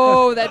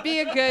 Oh, that'd be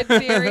a good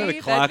theory.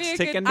 The clock's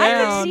ticking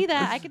down.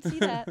 I could see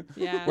that.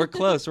 Yeah, we're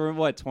close.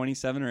 We're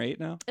 27 or 8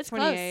 now. It's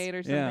 28 close.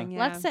 or something. Yeah.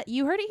 Let's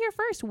you heard it here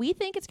first. We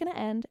think it's going to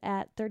end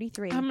at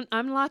 33.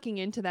 I'm locking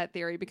into that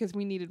theory because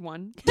we needed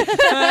one.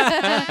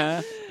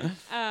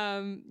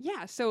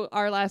 So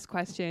our last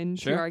question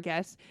to our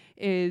guests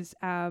is,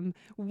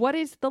 what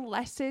is the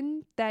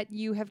lesson that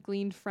you have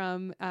gleaned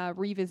from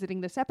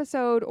revisiting this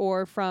episode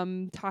or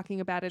from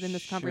talking about it in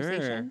this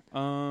conversation?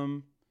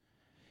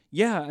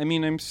 Yeah, I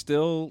mean, I'm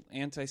still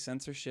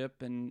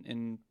anti-censorship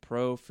and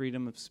pro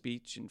freedom of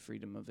speech and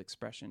freedom of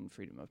expression,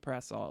 freedom of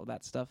press, all of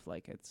that stuff.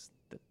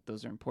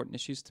 Those are important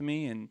issues to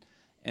me,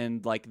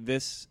 and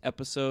this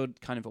episode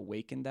kind of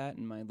awakened that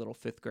in my little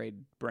 5th grade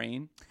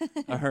brain.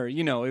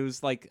 It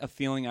was like a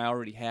feeling I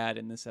already had,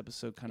 and this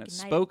episode kind of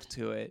spoke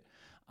to it.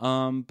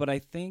 But I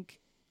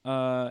think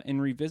in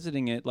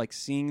revisiting it,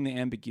 seeing the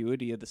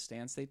ambiguity of the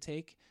stance they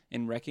take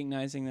and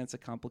recognizing that's a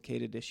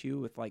complicated issue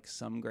with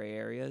some gray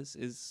areas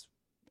is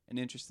an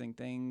interesting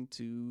thing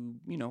to,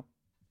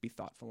 be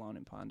thoughtful on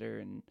and ponder.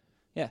 And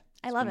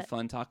I love it.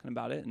 Fun talking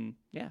about it. And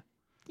yeah,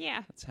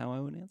 that's how I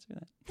would answer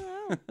that.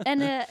 Oh.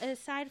 And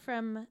aside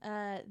from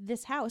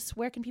this house,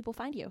 where can people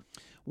find you?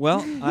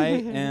 Well, I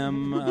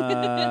am.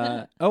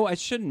 I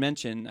should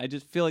mention. I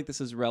just feel like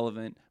this is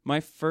relevant. My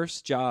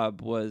first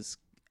job was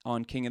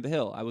on King of the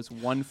Hill. I was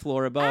 1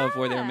 floor above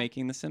where they were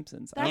making The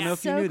Simpsons. I don't know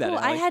if you knew that.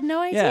 I had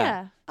no idea.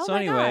 Yeah. Oh so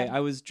anyway,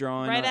 I was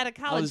drawing right out of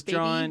college. I was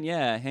drawing,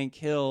 Hank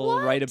Hill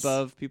right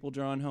above people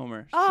drawing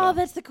Homer. Oh,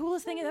 that's the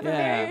coolest thing I've ever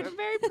heard. I'm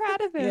very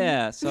proud of him.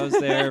 Yeah, so I was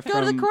there. Go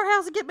to the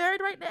courthouse and get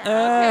married right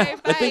now. Okay,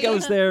 bye. I think I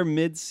was there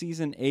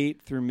mid-season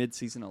 8 through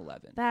mid-season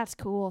 11. That's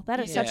cool. That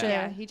is such a.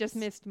 Yeah, he just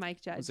missed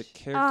Mike Judge. I was a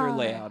character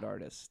layout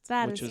artist,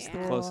 which was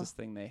cool. the closest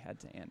thing they had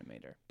to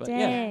animator. But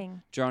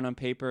drawn on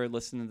paper,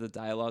 listening to the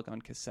dialogue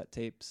on cassette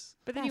tapes.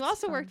 But then you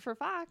also worked for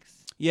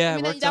Fox. Yeah, I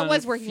mean, worked on a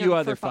few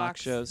other for Fox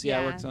shows.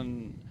 Yeah, I worked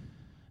on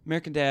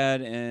American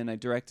Dad, and I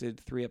directed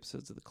 3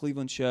 episodes of The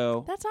Cleveland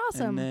Show. That's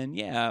awesome. And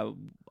then,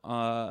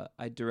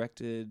 I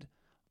directed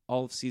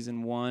all of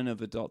season 1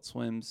 of Adult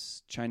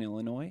Swim's China,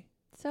 Illinois.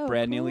 So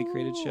Brad Neely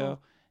created show.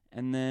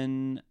 And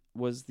then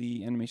was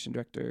the animation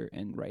director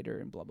and writer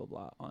and blah, blah,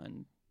 blah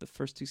on the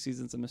first 2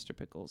 seasons of Mr.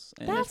 Pickles.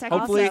 And the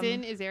second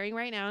season is airing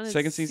right now. And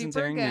second season's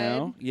airing good.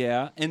 now.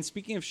 Yeah. And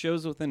speaking of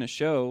shows within a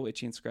show,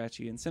 Itchy and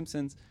Scratchy and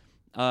Simpsons,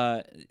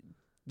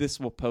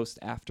 this will post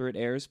after it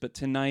airs. But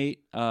tonight,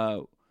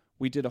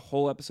 we did a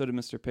whole episode of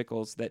Mr.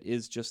 Pickles that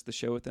is just the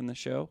show within the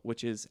show,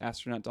 which is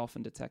Astronaut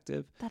Dolphin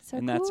Detective. That's so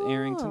and cool. that's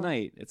airing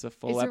tonight. It's a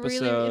full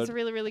episode. It's a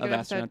really, really good of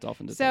episode. Astronaut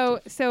Dolphin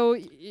Detective. So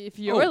if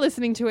you're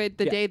listening to it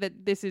the day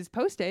that this is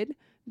posted,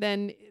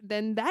 then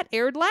that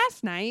aired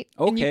last night,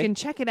 and you can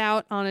check it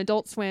out on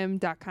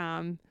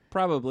AdultSwim.com.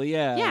 Probably,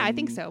 yeah. Yeah, I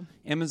think so.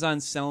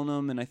 Amazon's selling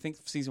them, and I think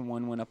season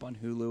 1 went up on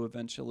Hulu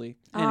eventually.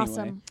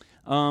 Awesome.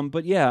 Anyway,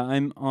 but yeah,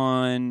 I'm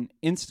on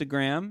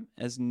Instagram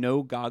as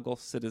No Goggle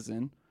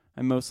Citizen.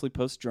 I mostly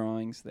post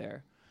drawings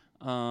there.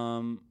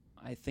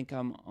 I think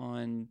I'm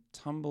on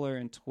Tumblr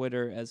and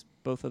Twitter as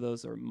both of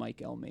those are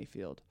Mike L.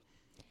 Mayfield.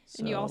 So,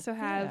 and you also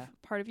have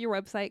part of your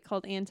website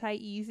called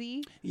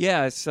Anti-Easy.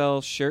 Yeah, I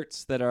sell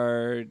shirts that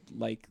are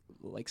like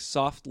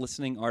soft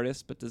listening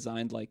artists, but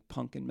designed like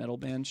punk and metal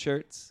band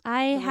shirts.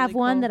 I have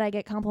one that I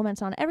get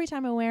compliments on every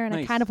time I wear, and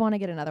I kind of want to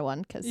get another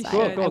one because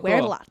I wear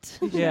it a lot.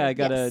 Yeah, I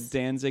got a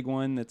Danzig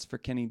one that's for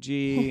Kenny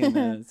G, and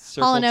a Hall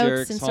Circle & Oates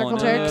Jerks, and Hall Circle &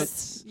 Jerks.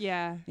 Oates.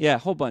 Yeah. Yeah, a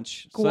whole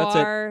bunch. Guar, so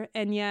that's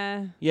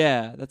Enya.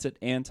 Yeah, that's at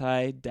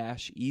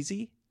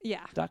anti-easy.com.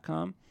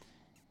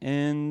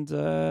 And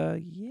I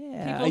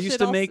used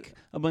to make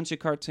a bunch of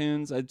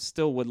cartoons. I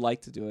still would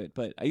like to do it,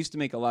 but I used to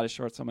make a lot of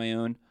shorts on my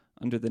own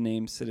under the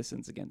name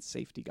Citizens Against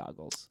Safety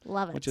Goggles.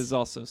 Love it. Which is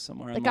also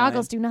somewhere the online.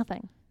 goggles do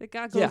nothing. The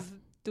goggles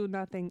do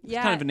nothing. It's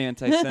kind of an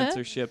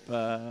anti-censorship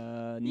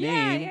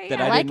name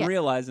that I didn't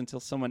realize until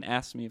someone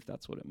asked me if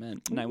that's what it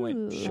meant. And I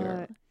went,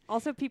 sure.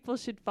 Also, people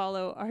should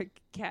follow our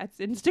cat's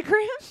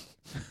Instagram.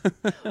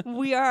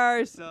 We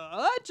are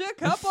such a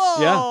couple.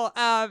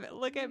 Yeah.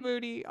 Look at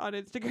Moody on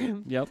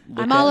Instagram. Yep.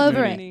 I'm all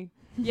over it.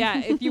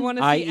 Yeah, if you want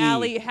to see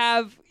Allie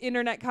have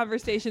internet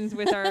conversations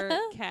with our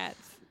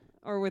cats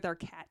or with our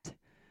cat.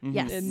 Mm-hmm.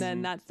 Yes. And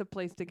then that's the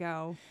place to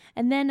go.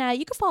 And then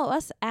you can follow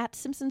us at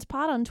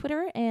SimpsonsPod on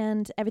Twitter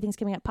and Everything's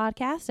Coming Up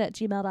Podcast at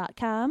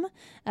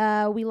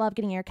gmail.com. We love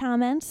getting your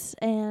comments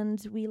and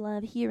we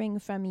love hearing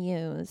from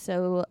you.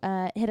 So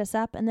hit us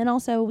up. And then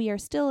also we are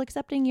still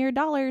accepting your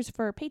dollars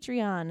for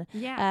Patreon.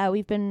 Yeah.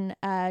 We've been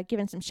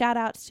giving some shout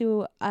outs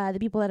to the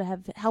people that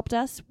have helped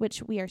us,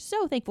 which we are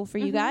so thankful for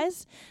you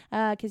guys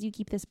because you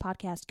keep this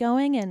podcast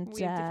going. And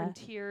we have different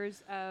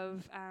tiers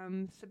of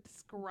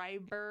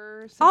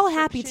subscriber all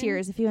happy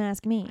tiers, if you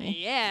ask me.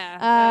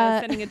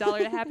 Yeah. Sending $1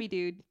 to Happy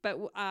Dude. But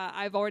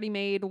I've already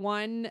made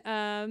one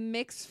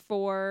mix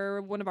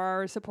for one of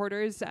our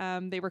supporters.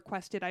 They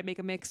requested I make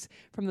a mix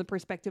from the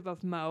perspective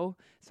of Mo.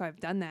 So I've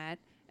done that.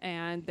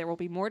 And there will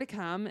be more to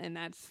come, and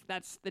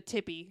that's the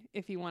tippy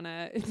if you want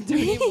to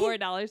donate more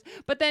dollars.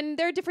 But then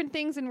there are different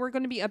things, and we're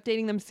going to be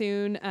updating them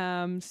soon.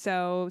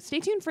 So stay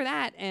tuned for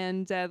that,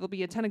 and there'll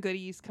be a ton of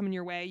goodies coming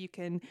your way. You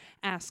can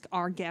ask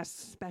our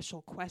guests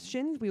special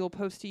questions. We will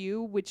post to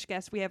you which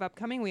guests we have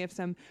upcoming. We have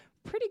some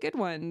pretty good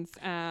ones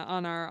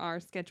on our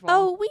schedule.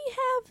 Oh, we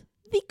have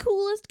the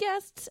coolest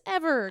guests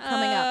ever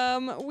coming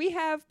up. We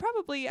have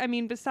probably,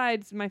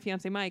 besides my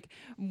fiance Mike,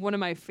 one of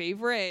my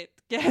favorite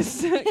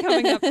guests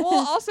coming up.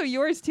 Well, also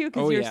yours too,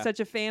 because you're such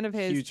a fan of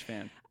his. Huge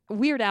fan.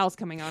 Weird Al's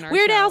coming on our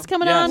Weird show. Al's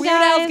coming on, Weird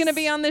guys. Al's going to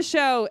be on the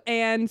show.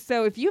 And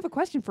so if you have a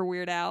question for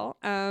Weird Al,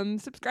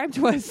 subscribe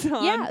to us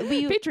on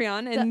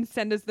Patreon and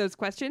send us those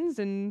questions.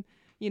 And,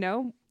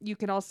 you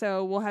can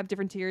also, we'll have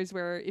different tiers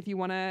where if you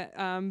want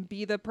to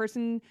be the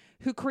person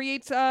who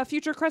creates a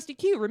future Krusty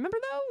Q, remember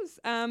those?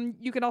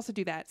 You can also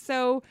do that.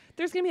 So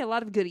there's going to be a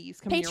lot of goodies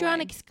coming your way.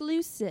 Patreon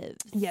exclusives.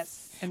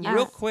 Yes. And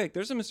real quick,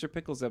 there's a Mr.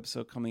 Pickles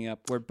episode coming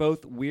up where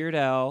both Weird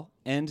Al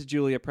and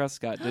Julia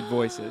Prescott did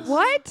voices.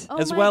 What?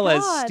 As well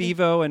as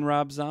Steve-O and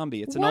Rob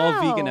Zombie. It's an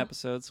all-vegan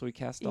episode, so we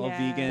cast all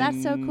vegan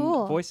That's so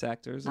cool. voice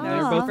actors, and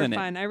they're both in it.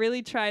 Fun. I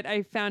really tried.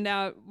 I found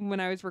out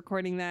when I was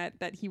recording that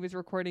he was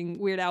recording,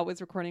 Weird Al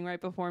was recording right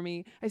before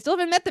me. I still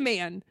haven't met the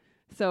man.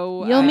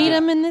 So you'll meet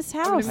him in this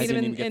house. I'm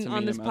going to meet him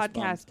on this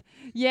podcast.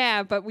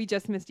 Yeah, but we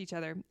just missed each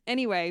other.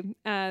 Anyway,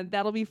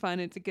 that'll be fun.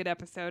 It's a good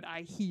episode,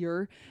 I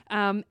hear.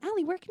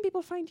 Allie, where can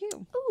people find you?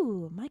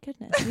 Ooh, my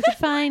goodness. You can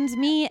find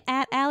me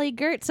at Allie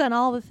Gertz on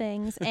all the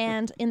things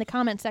and in the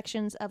comment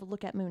sections of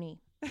Look at Mooney.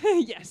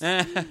 Yes.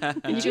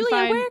 And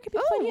Julia, where can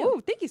people find you?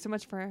 Oh, thank you so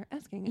much for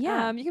asking.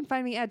 Yeah. You can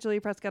find me at Julia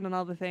Prescott on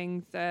all the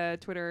things,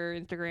 Twitter,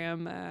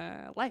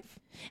 Instagram, life.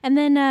 And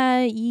then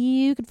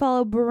you can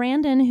follow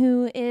Brandon,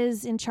 who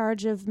is in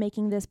charge of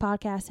making this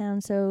podcast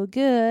sound so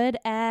good,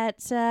 at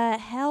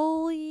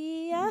Hell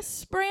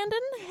Yes Brandon?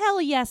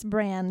 Hell Yes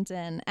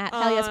Brandon. At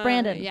Hell Yes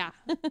Brandon. Yeah.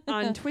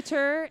 On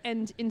Twitter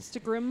and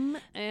Instagram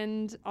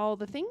and all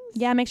the things.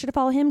 Yeah, make sure to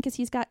follow him because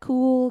he's got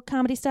cool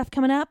comedy stuff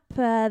coming up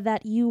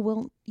that you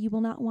will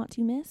not want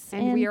to miss.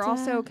 And we are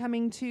also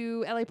coming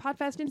to LA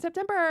Podfest in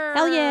September.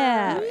 Hell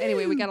yeah.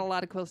 Anyway, we got a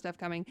lot of cool stuff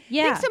coming.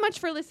 Yeah. Thanks so much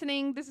for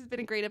listening. This has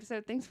been a great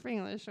episode. Thanks for being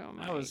on the show,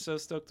 Mike. I was so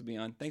stoked to be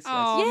on. Thanks, guys.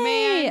 Oh,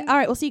 Yay. man. All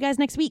right, we'll see you guys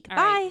next week. All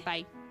Bye. Right,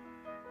 bye.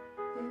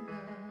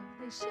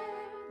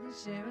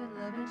 Share,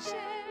 love, and share,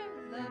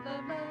 love,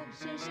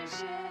 share, share,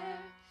 share.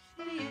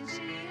 The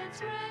Itchy and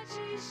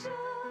Scratchy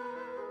Show.